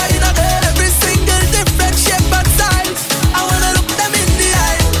 Every single different shape and size. I wanna look them in the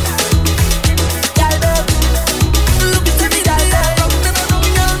eye. Girl, look into me, girl. Girl, look them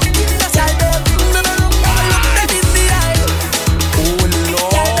in the eye. Oh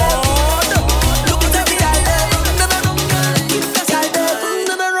Lord, look into me, girl.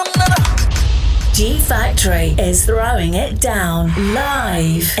 G Factory is throwing it down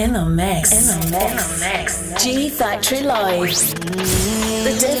live in the mix. G Factory Live.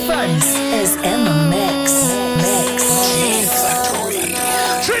 The difference is in the mix.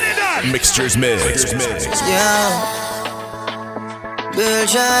 Mixtures Mix. Yeah. Girl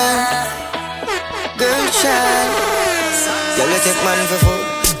child. Girl, you take man for food.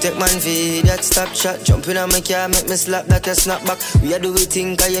 Take man for that stop chat. Jumping on my car, make me slap that a snap back. We a do we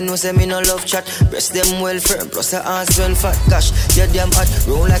think, cause you know say me no love chat. Breast them well firm, plus the ass when fat. Gosh, you're damn hot,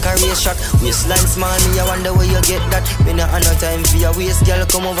 roll like a race track. Waistline small, me I wonder where you get that. Me not have no time for your waist, girl,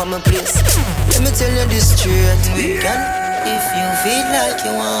 come over my place. Let me tell you this straight. We can, if you feel like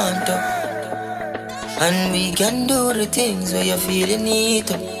you want to. And we can do the things where you feel you need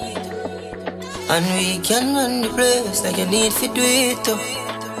to. And we can run the place like you need to do it too.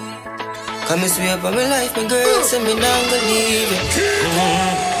 Come and swear by my life, my girl, say me not gonna leave it.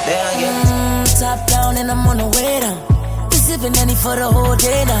 There again. Top down and I'm on the way down. We sipping any for the whole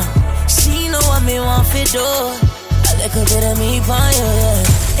day now. She know what me want for do. A little bit of me fire,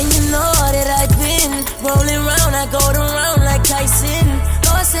 yeah. And you know that I've been rolling round, I go around like Tyson.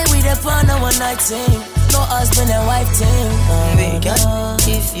 No, I say we the fun of one night team. No husband and wife team. We can,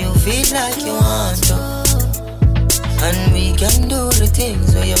 if you feel like you want to. And we can do the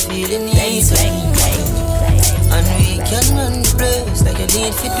things where you feel you need to. And we can run the place like you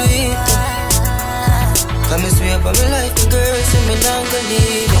need to do it too. Come and swear by my life, and girl, say me not gonna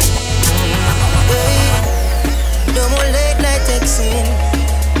leave it. Hey, no more late night texting.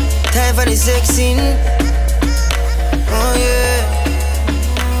 Time for the sexing. Oh yeah.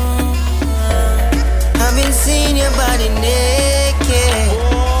 I've been seeing your body naked.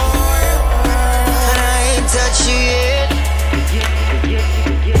 Touch you yet.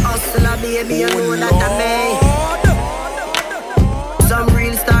 Hustler baby, you know that I made. Some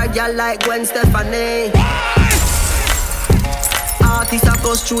real star girl like Gwen Stefani. Artists that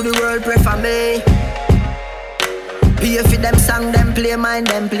goes through the world prefer me. Pay for them song, them play mine,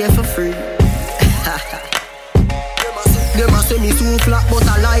 them play for free. Them a say me too flat, but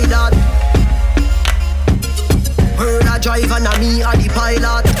I like that. Heard a drive and a me a the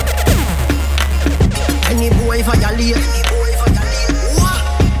pilot. Any boy violate. What?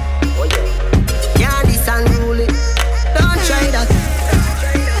 Can't this unruly. Don't try that.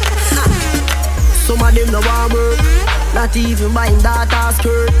 Some of them no want work. Not even buying data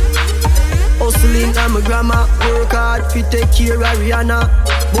skirt. Hustling and my grandma. Work hard fi take care of Rihanna.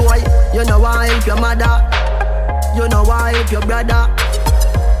 Boy, you know why help your mother. You know why help your brother.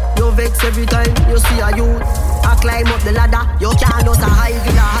 You vex every time you see a youth. I climb up the ladder. You can't just a higgle.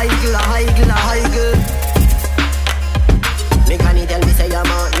 Me granny tell me say you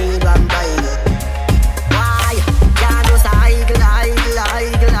might need one bike. Why? Can't just a higgle.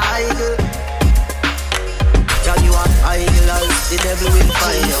 Tell you what, higglers, the devil will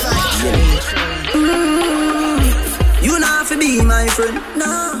find you. You not fi be my friend,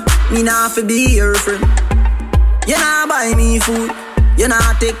 no. Me not fi be your friend. You not buy me food. You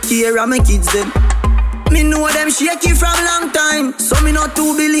not take care of my kids them. Me know them shaky from long time, so me not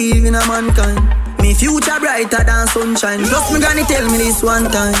to believe in a mankind. Me future brighter than sunshine. Plus me granny tell me this one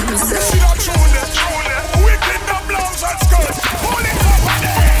time.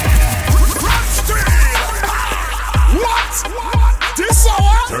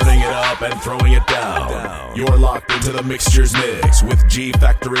 Turning it up and throwing it down. You're locked into the Mixtures Mix with G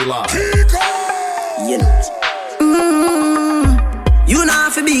Factory Live. You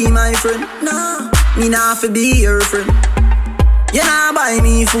not fi be my friend, no. Me not fi be your friend. You not buy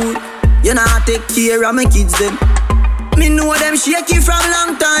me food. You not take care of my kids them. Me know them shaky from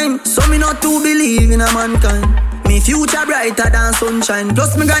long time, so me not to believe in a mankind. Me future brighter than sunshine.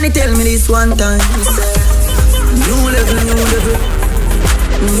 Plus me granny tell me this one time. He said, new level.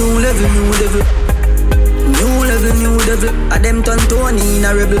 A them turn Tony in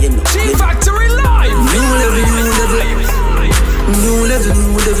a rebel. G Factory Live. New level.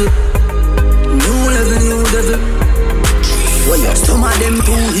 Some of them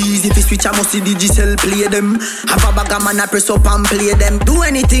too easy to switch. I must see digital play them. Have a bag of man I press up and play them. Do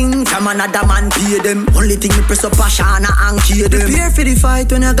anything from another man pay them. Only thing me press up a shana and key them. Prepare for the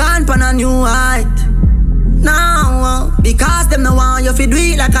fight when you're gone pan a new height. Now because them no want you fi do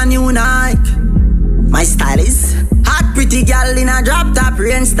it like a new Nike. My style is hot pretty girl in a drop top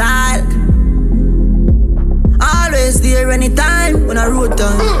rain style. Always there anytime when I road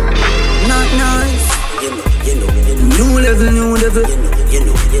time. Not nice. New level. New level.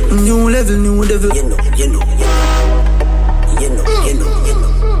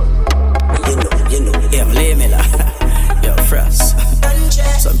 Yeah, lay me la. Yo, frost.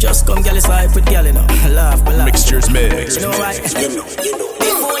 Some just come girl is like with girl, you know. Laugh. Mixtures Mix. You know what?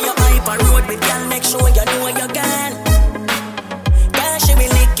 Before you hype a road with girl, make sure you know you can. Girl, she will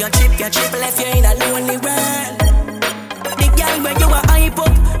lick your chip left you in a lonely world. The girl where you are hype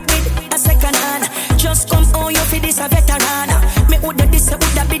up with nan. Just come on, you feel this a veteran. Me woulda this,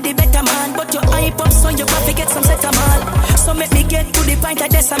 woulda be the better man. But you hype up, so you got to get some set of mal. So make me get to the point of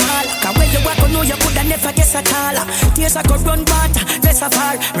decimal. Cause when you walk on, know you coulda never guess at all. Tears I go run water, less of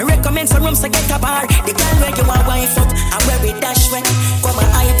far. Me recommend some rooms to get a bar. The girl where you are wife up, and where we dash wet. Come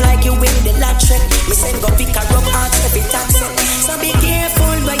and hype like you win the lottery. Me send go pick a rub out every taxi. So be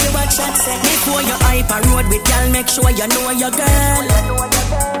careful where you watch and say. Before you hype a road with girl, make sure you know your girl.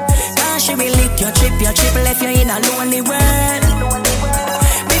 Cause she will lick your trip left you in a lonely world.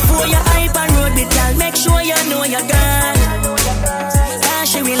 Before you hype a road with girl, make sure you know your girl. Cause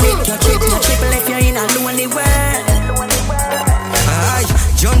she will lick your trip left you in a lonely world. Aye,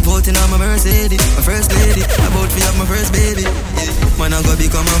 jump out in my Mercedes, my first lady. About to have my first baby. Man, I go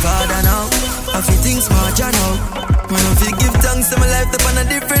become a father now. I feel things smart, you know. Man, I feel give thanks to my life up on a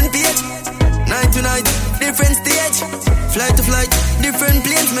different page. Night to night, different stage. Flight to flight, different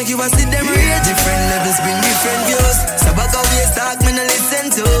planes. Make you a see them rate. Different levels bring different views. So back out here, talk me no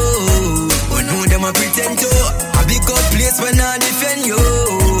listen to. Who know them I pretend to. A big up place when I defend you.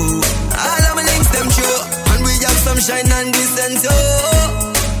 All of my links them true. And we have some shine and glisten too.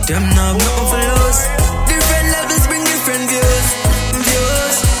 Them now nothing for lose. Different levels bring different views.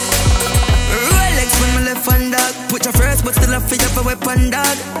 Rolex when my left hand dog. Put your first but still have for your weapon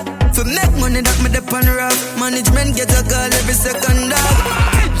dog. For make money that me depend rough. Management get a call every second dog.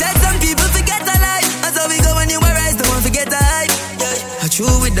 Tell some people forget a lie. That's how we go when you arise, don't want to forget the hype. I chew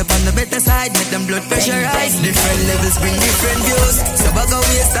with the on the better side, make them blood pressure rise. Different levels bring different views. So back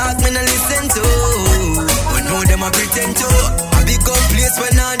away talk me no listen to. We know them I pretend to. A big up place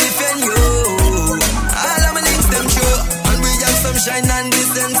when I defend you. All of my links them true. And we have some shine and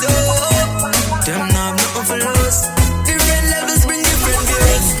listen to. Them now nothing for lose. Different levels bring different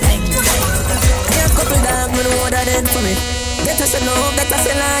views. Couple dog, me know that end for me. Get us a love, get us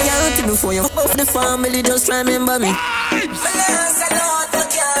a loyalty. Before you off the family, just remember me. I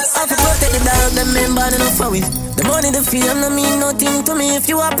have to protect the dog, them member enough for we. The money, the fame, no mean nothing to me. If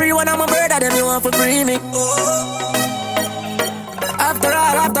you are pre one, I'm a brother, then you want to free me. After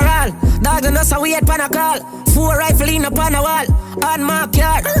all, dog and us a wait pan a call. 4 rifle in upon a wall. On my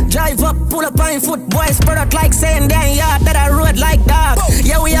yard, drive up, pull up on foot. Boys spread out like saying damn yard. That I road like dog.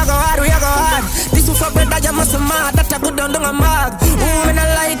 Yeah, we are go hard. This is for better, you must have mad. That I go down a mag. Who me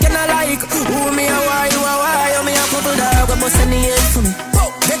not like and I like. Who me a why, you a why. You me a couple dog, I must send the head for me.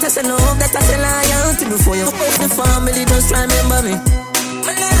 That I say love, that I say loyalty. Before you off the family, just remember me.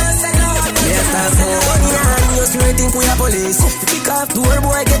 Yes, that's all. Just you think we are police. Kick off door,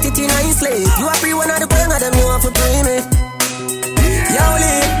 boy, get it in a slave. You are free one of the pen of them, you want to pay me. Yo,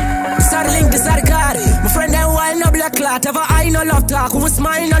 Lee, this are the link, this are the card. My friend, them wild, no black clot. Ever I no love talk, who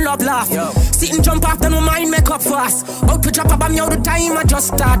smile, no love laugh. Sit and jump off, then my mind make up fast. Out to drop a bomb, yo, the time I just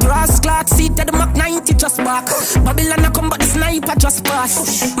start. Ross clock, seat at the Mach 90 just back. Babylon, I come, but the sniper just pass.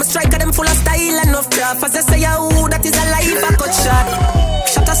 My striker, them full of style and of craft. As I say, yo, that is a life, I cut shot.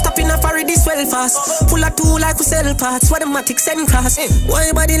 Shut a stop in a furry, this well fast. Full of two like we sell parts. Where the matic send cross. Why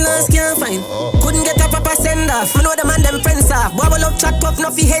body last can't find? Couldn't get a proper send off. I know the man them friends off. Wobble up, chat up,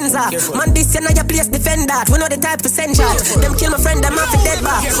 no fi hands off. Man, this you know your place defend that. We know the type to send shot. Them kill my friend, them off a dead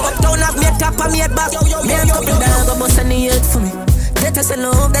back. Uptown have me a top and me a back. Me a couple dog, I bust a knee head for me. That I say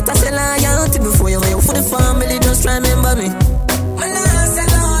love, that I say loyalty. Before you wait for the family, just remember me.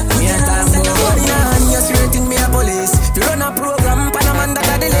 Me a talk about money and you still think me a police. You run a program, pan a man that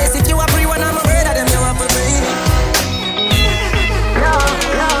a delay. If you a free one, I'm a brother, them you a for me.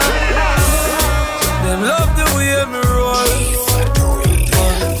 Them love the way me roll.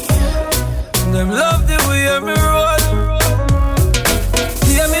 Them love the way me roll.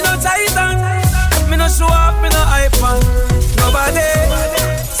 Yeah, me no titan, me no show off, me no hype man. Nobody.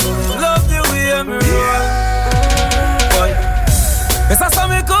 So them love the way me roll. Yes, I saw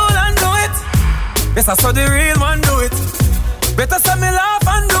me cool and do it. Yes, I saw the real one do it. Better say me laugh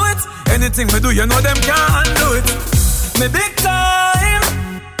and do it. Anything me do, you know them can't undo it. Me big time.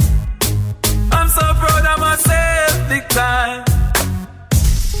 I'm so proud of myself. Big time.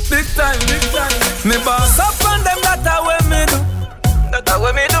 Big time, big time. Me boss up on them, that's how me do. That's how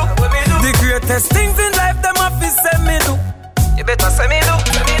me do, The greatest things in life, them have to say me do. You better say me do,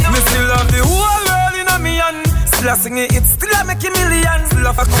 Me still love the whole world in a me hand. Still a sing it, still a make a million. Still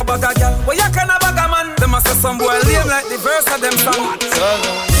a fuck a bag a girl, where you can a bag a man. Them a say some boy lame like the verse of them song.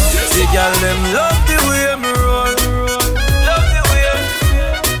 The girl them love the way me roll. Love the way.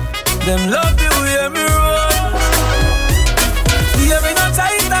 Them love the way me roll. Yeah, me no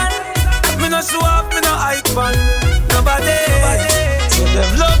titan, me no show off, me no icon. Nobody. So them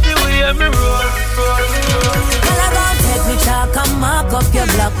love the way me roll. Well, I gon' take me chalk and mark up your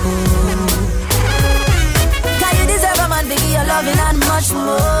black hole.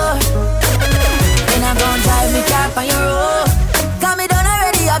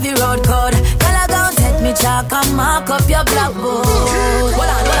 have your road code. Girl, I gon' take me chalk and mark up your blackboard. Hold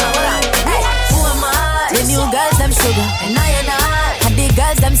on. Hey, who am I? The new girls, them sugar, and I. And the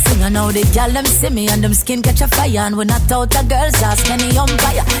girls, them sing, and now the girl, them see me, and them skin catch a fire. And when I thought a girls ask any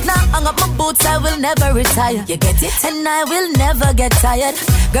umpire. Now hang up my boots, I will never retire. You get it? And I will never get tired.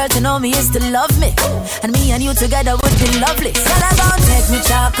 Girl, to know me is to love me. And me and you together would be lovely. So I gon' take me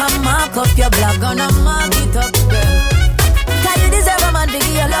chalk and mark up your block. Gonna mark it up, girl. Cause you deserve a man to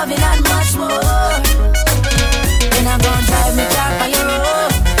give you loving and much more. Then I'm gon' drive me chalk on your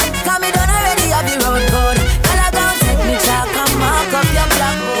road. Cause me done already have the road code. Girl, I gon' take me chalk and mark up your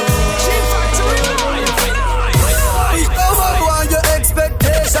blackboard. Overrun your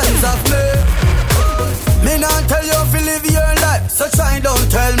expectations of me. Me not tell you if you live your life, so try don't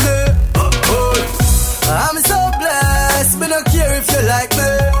tell me. I'm so blessed, me don't care if you like me.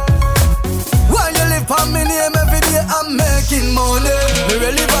 While you live on me name every day, I'm making money. Me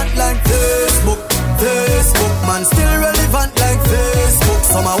relevant like Facebook, man still relevant like Facebook.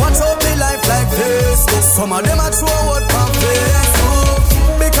 Some I watch out me life like Facebook. Some of them I throw out on Facebook.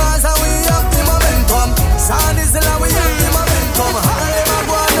 Because we have the momentum. Sound is the we have the momentum. All them a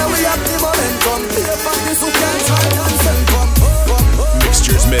go on, we have the momentum. Be a party who can try and send come.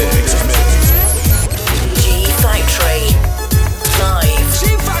 Mixtures Mix. G Factory live. G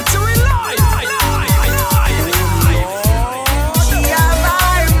Factory live. She a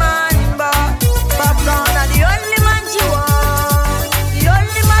bar man, but Popcorn are the only man she want. The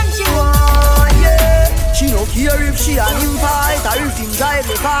only man she want, yeah. She no care if she an him fight or if him drive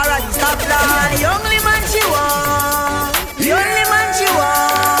the car at the stoplight. The only man she want. The only man she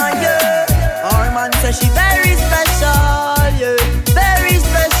want, yeah. Our man says she very special, yeah. Very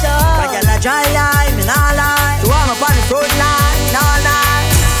special. Like a dry line, me nah lie. To warm up on the front line, all night.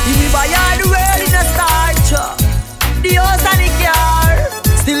 If we buy all the world in a starch, the house and the car.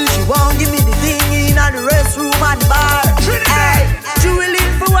 Still she won't give me the thing in the restroom and the bar. Hey, she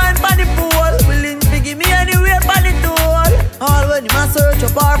willing for one for the pool, willing to give me anywhere for the tool. All when him a search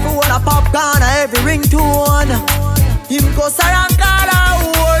up her for a popcorn or every ringtone. Him cuss her and call her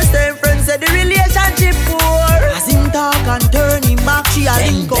whore. Same friends say the relationship poor. As him talk and turn him back, she a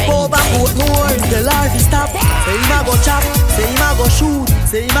link up over Portmore. Tell her to stop, say him a go chop, say him a go shoot,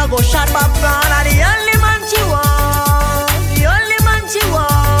 say him a go shot. Popcorn are the only man she want. The only man she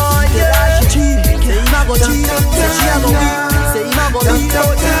want, yeah. Tell her she cheat, say him a go cheat, say she a go weak, say him a go beat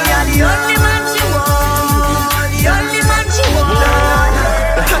out. The only man she want. The only man she want.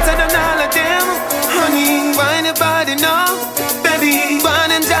 Hotter than all of them, honey, why nobody know? Baby, go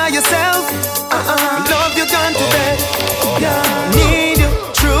and enjoy yourself. Love you gone to bed. Yeah. Need you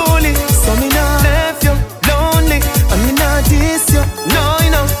truly, so me not left you lonely, and me not diss you. No,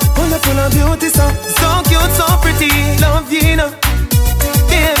 you know, full of beauty, so cute, so pretty. Love you, know.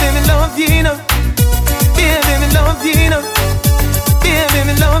 Baby, me love you, know. Baby, me love you, know. Baby,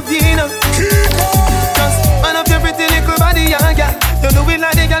 me love you, know. Just man up your pretty little body, yeah. You do it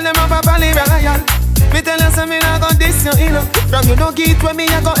like the girl them up a Valley Royal. Me tell you say me not gon' diss you, you know. From you don't get where me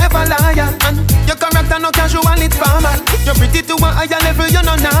I go ever lie. And your character no casual, it's formal. You're pretty to a higher level, you're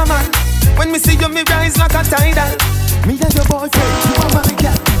not normal. When me see you, me rise like a tidal. Me and your boyfriend, you are my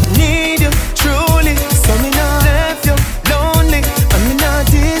girl. Need you, truly, so me not left you lonely, and me not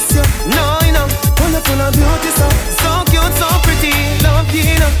diss you. No, you know, full of beauty, so cute, so pretty. Love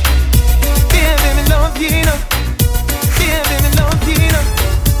you, know. Baby, me love you, know. Baby, me love you, know.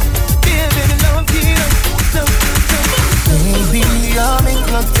 Baby, me love you, know. Baby, you're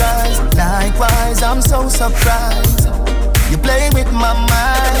hypnotized. Likewise, I'm so surprised. You play with my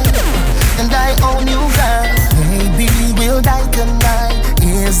mind, and I own you, girl. Baby, we'll die tonight.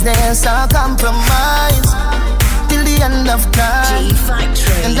 Is there some compromise till the end of time? G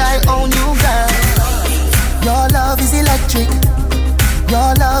Factory. And I own you, girl. Your love is electric.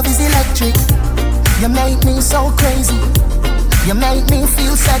 Your love is electric. You make me so crazy. You make me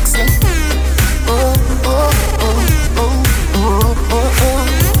feel sexy. Oh, oh, oh, oh, oh, oh, oh.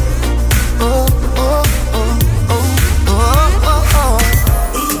 Oh, oh, oh, oh, oh, oh, oh.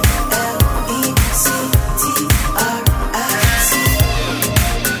 E-L-E-C-T-R-I-C.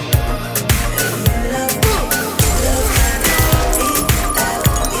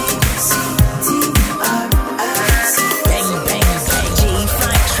 E-L-E-C-T-R-I-C. Bang, bang, bang. G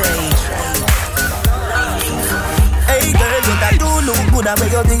Factory. Hey girl, you that do look good at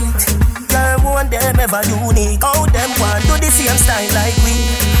where you beat. Girl, one them ever unique. How them want do the same style like we.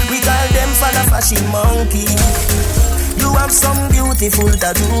 We call them for the fashion monkey. You have some beautiful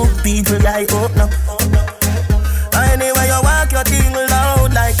tattoo. People like up now. Anyway you walk your thing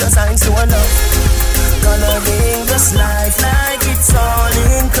loud like a sign to love. Coloring this life like it's all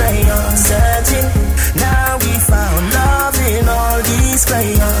in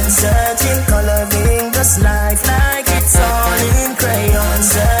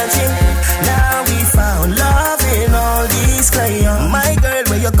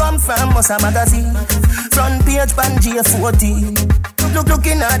from Mossa Magazine. Front page pan J40.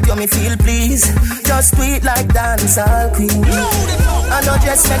 Looking at you, me feel please. Just tweet like dancehall queen. I know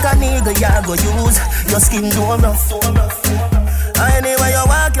just like a nigga, ya go use. Your skin do rough. Anyway you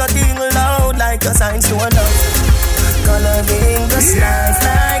walk your thing loud like your signs to love. Coloring this life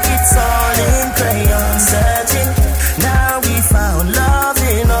like it's all in crayon. Searching, now we found love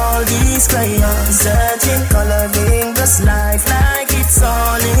in all these crayons. Searching, coloring this life like it's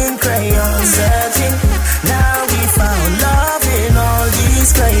all in crayon. Searching, now we found love in all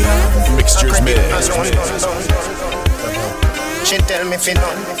these crayons. Mixtures mid. She tell me fi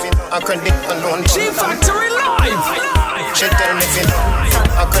done, I credit alone. G-Factory live. She tell me fi done,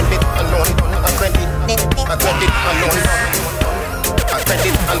 I credit alone. I credit alone. I credit alone.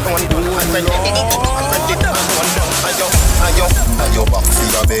 Ayo back for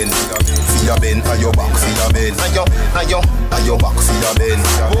your ben, ayo back for your ben, ayo back for your ben, ayo back for your ben,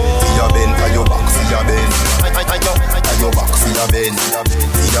 ayo back for your ben, ayo back for your ben,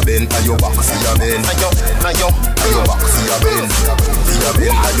 ayo back for your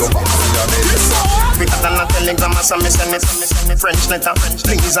ben, ayo back for your ben. Quicker than a telegram, as I send me French letter.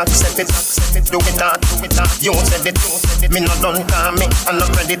 Please accept it, do it hard. You said it, me not done, call me, and no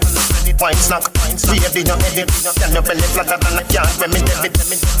credit. Wine snack, ready your edit. Tell your belly flatter than a yard when me debit.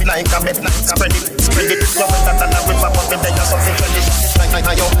 Like a bet, spread it. You're better than a river, but me there just off the credit.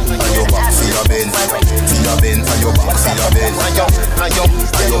 Ayo back for your ben, ayo back for your ben, ayo back for your ben, ayo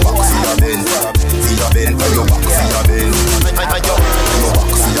back for your ben, ayo back for your ben,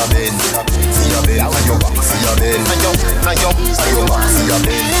 ayo back for your ben, ayo back for your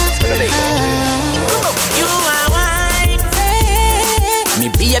ben. You are white, me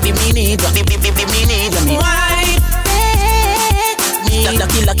baby, me need me wife.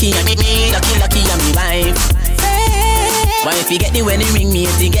 Lucky, me wife. Wife, you get the wedding ring, me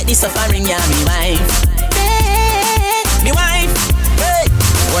you get the suffering, yeah, me wife. Me wife. Hey.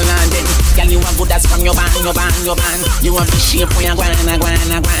 Hold on then, girl, you are good as from your band. You want the shape when you guan.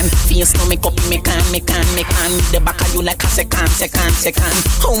 Face no make up, me can. The back of you like a second.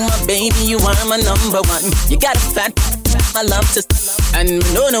 Oh my baby, you are my number one. You got a fat, I love to, and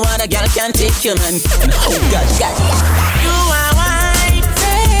no other girl can take you, man. Oh God. You are white,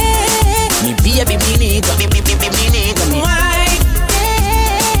 me baby, me need me wife.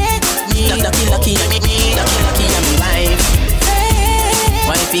 Lucky, I'm me wife.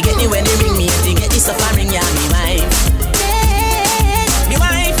 Wife, you get the wedding ring, me you get the suffering, yeah, me wife. Me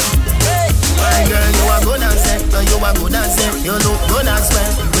wife. My girl, you are good as well. You are good as well. You look good as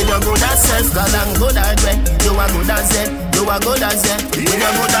well. With your good as self, girl, I'm good as well. You are good as well. You are good as well. With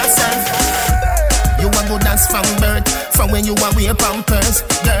your good as self. You are good as from birth. From when you are wear pampers,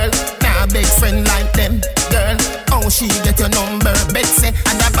 girl. Now big friend like them, girl. Oh, she get your number. Betsy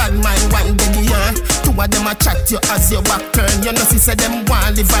and a bad mind one baby yearn. Two of them a chat you as your back turn. You know she said them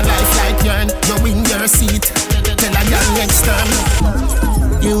want live a life like yourn. You in your seat. Tell a girl next time.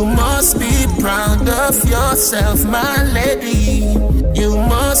 You must be proud of yourself, my lady. You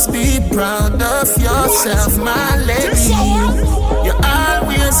must be proud of yourself, my lady. You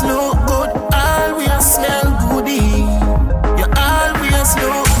always look good, always smell goody. You always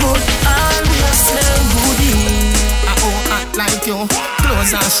look good, always smell goody. Act like you,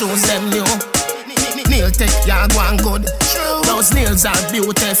 clothes and shoes them new. Nail tech, ya go and good. Those nails are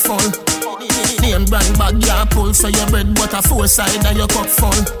beautiful. Name brand bag ya pull, so your bread butter four side and your cup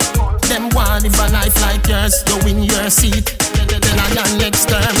full. Them want live a life like yours, you in your seat. Then I done next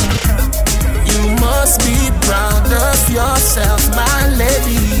term. You must be proud of yourself, my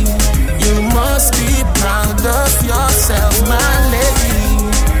lady. You must be proud of yourself, my lady.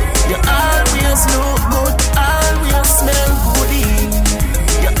 You always look good, always smell goody.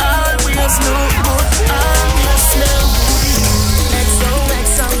 You always look good, always smell goody.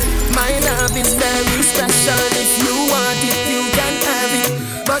 XOXO, my love is very special. If you want it, you can have it.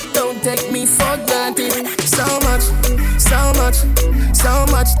 But don't take me for granted. So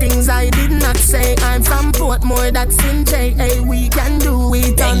much things I did not say. I'm from Portmore, that's in J.A. We can do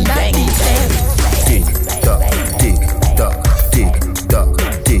it on that beat. Tick tock,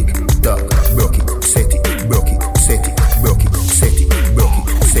 broke it, set it, broke it, set it, broke it, set it, broke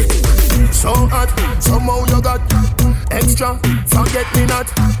it, set it. So hot, somehow you got extra, forget me not.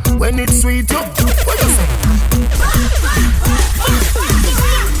 When it's sweet, you what you say?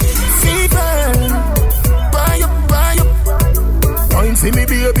 Fever, buy up. Wine for me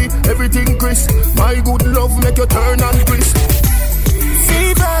baby, everything crisp. My good love make you turn and crisp.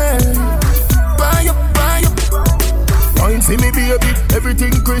 Fever, buy up. Wine for me baby,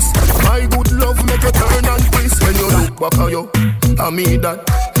 everything crisp. My good love make you turn and crisp. When you look back at you, I mean that.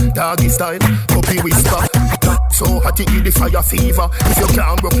 doggy style, puppy whisper. So hot it give the fire fever. If you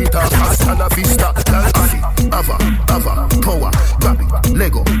can't rock it off, hasta la vista. Girl, Ava, power, grab it,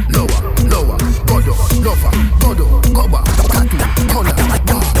 Lego, lower, godo, lover, godo, goba, tattoo, color,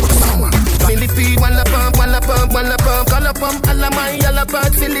 summer. Millipede, walla pump, color pump, alla my, alla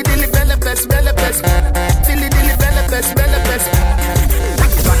part, silly dilly, bella best, silly dilly, bella best.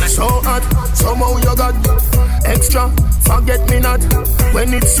 So hot, somehow you got extra, forget me not.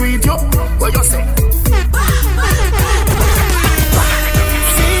 When it's sweet, yo, what you say?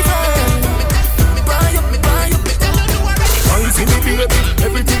 See me baby,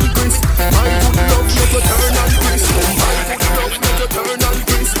 everything crisp. My good love, make you turn and crisp. My good love, make you turn and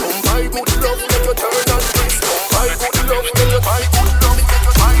crisp. My good love, make you turn and crisp. My good love, make you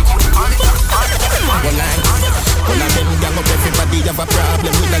Well, I been gang up, everybody have a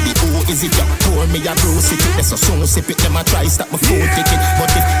problem with the who is it? Pour me a bruise it. They so soon sip it, them a try stop my food ticket.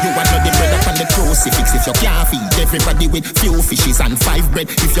 But if you want the bread up on the crucifix, if you can't feed everybody with few fishes and 5 bread,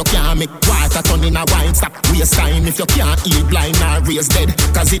 if you can't make water turn in a wine, stop waste time. If you can't eat blind or raise dead,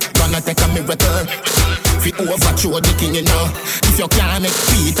 cause it gonna take a miracle. If you overthrow the king, you know. If you can't make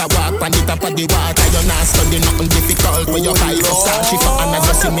Peter walk on the top of the water, you're not studying nothing difficult. When you buy for star, she for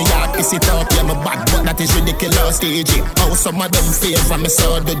another see me out, piss it up, yeah, my bad, but that is ridiculous. Stage how some of them favor me,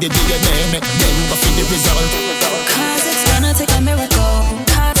 so do the DNA make them go for the result. Cause it's gonna take a miracle.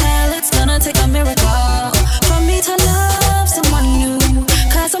 Cartel, it's gonna take a miracle for me to love someone new.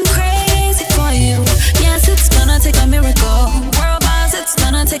 Cause I'm crazy for you. Yes, it's gonna take a miracle. World boss, it's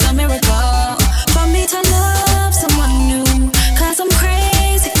gonna take a miracle for me to love someone new. Cause I'm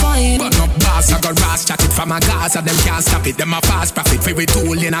crazy for you. But no boss, I got Ross chat it from a Gaza, them can't stop it. Them a fast profit, for we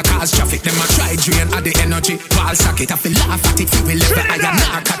tool in a cause traffic. Them a try drain of the energy, ball socket. I feel laugh at it, for we level higher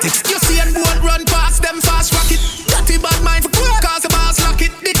narcotics. You see and boat run past them fast rocket. Dirty bad mind for cause the boss lock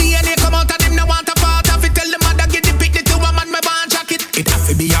it. The DNA come out of them, no want a part of it. Tell them mother get the pick, the 2 man, my band jacket. It have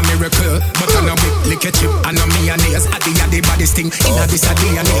to be a miracle, but I know big lick a chip. I know me and ears, I the baddest thing in a this a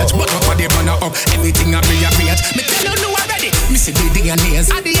day and age. But up they run up, everything I rearrange. Me tell you know already, me see the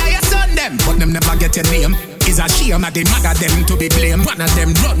DNAs. I the highest on them, but them never get your name. Is a shame that they mad at them to be blamed. One of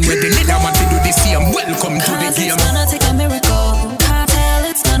them run with the leader want to do the same. Welcome to the game. It's gonna take a miracle. Cartel,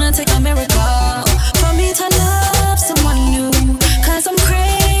 it's gonna take a miracle for me to love someone new. Cause I'm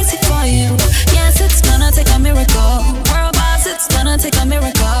crazy for you. Yes, it's gonna take a miracle. World boss, it's gonna take a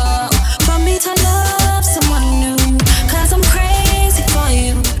miracle for me to love someone new. Cause I'm crazy for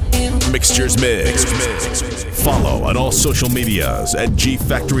you. Mixtures Mix. Follow on all social medias at G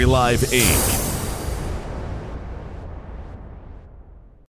Factory Live Inc.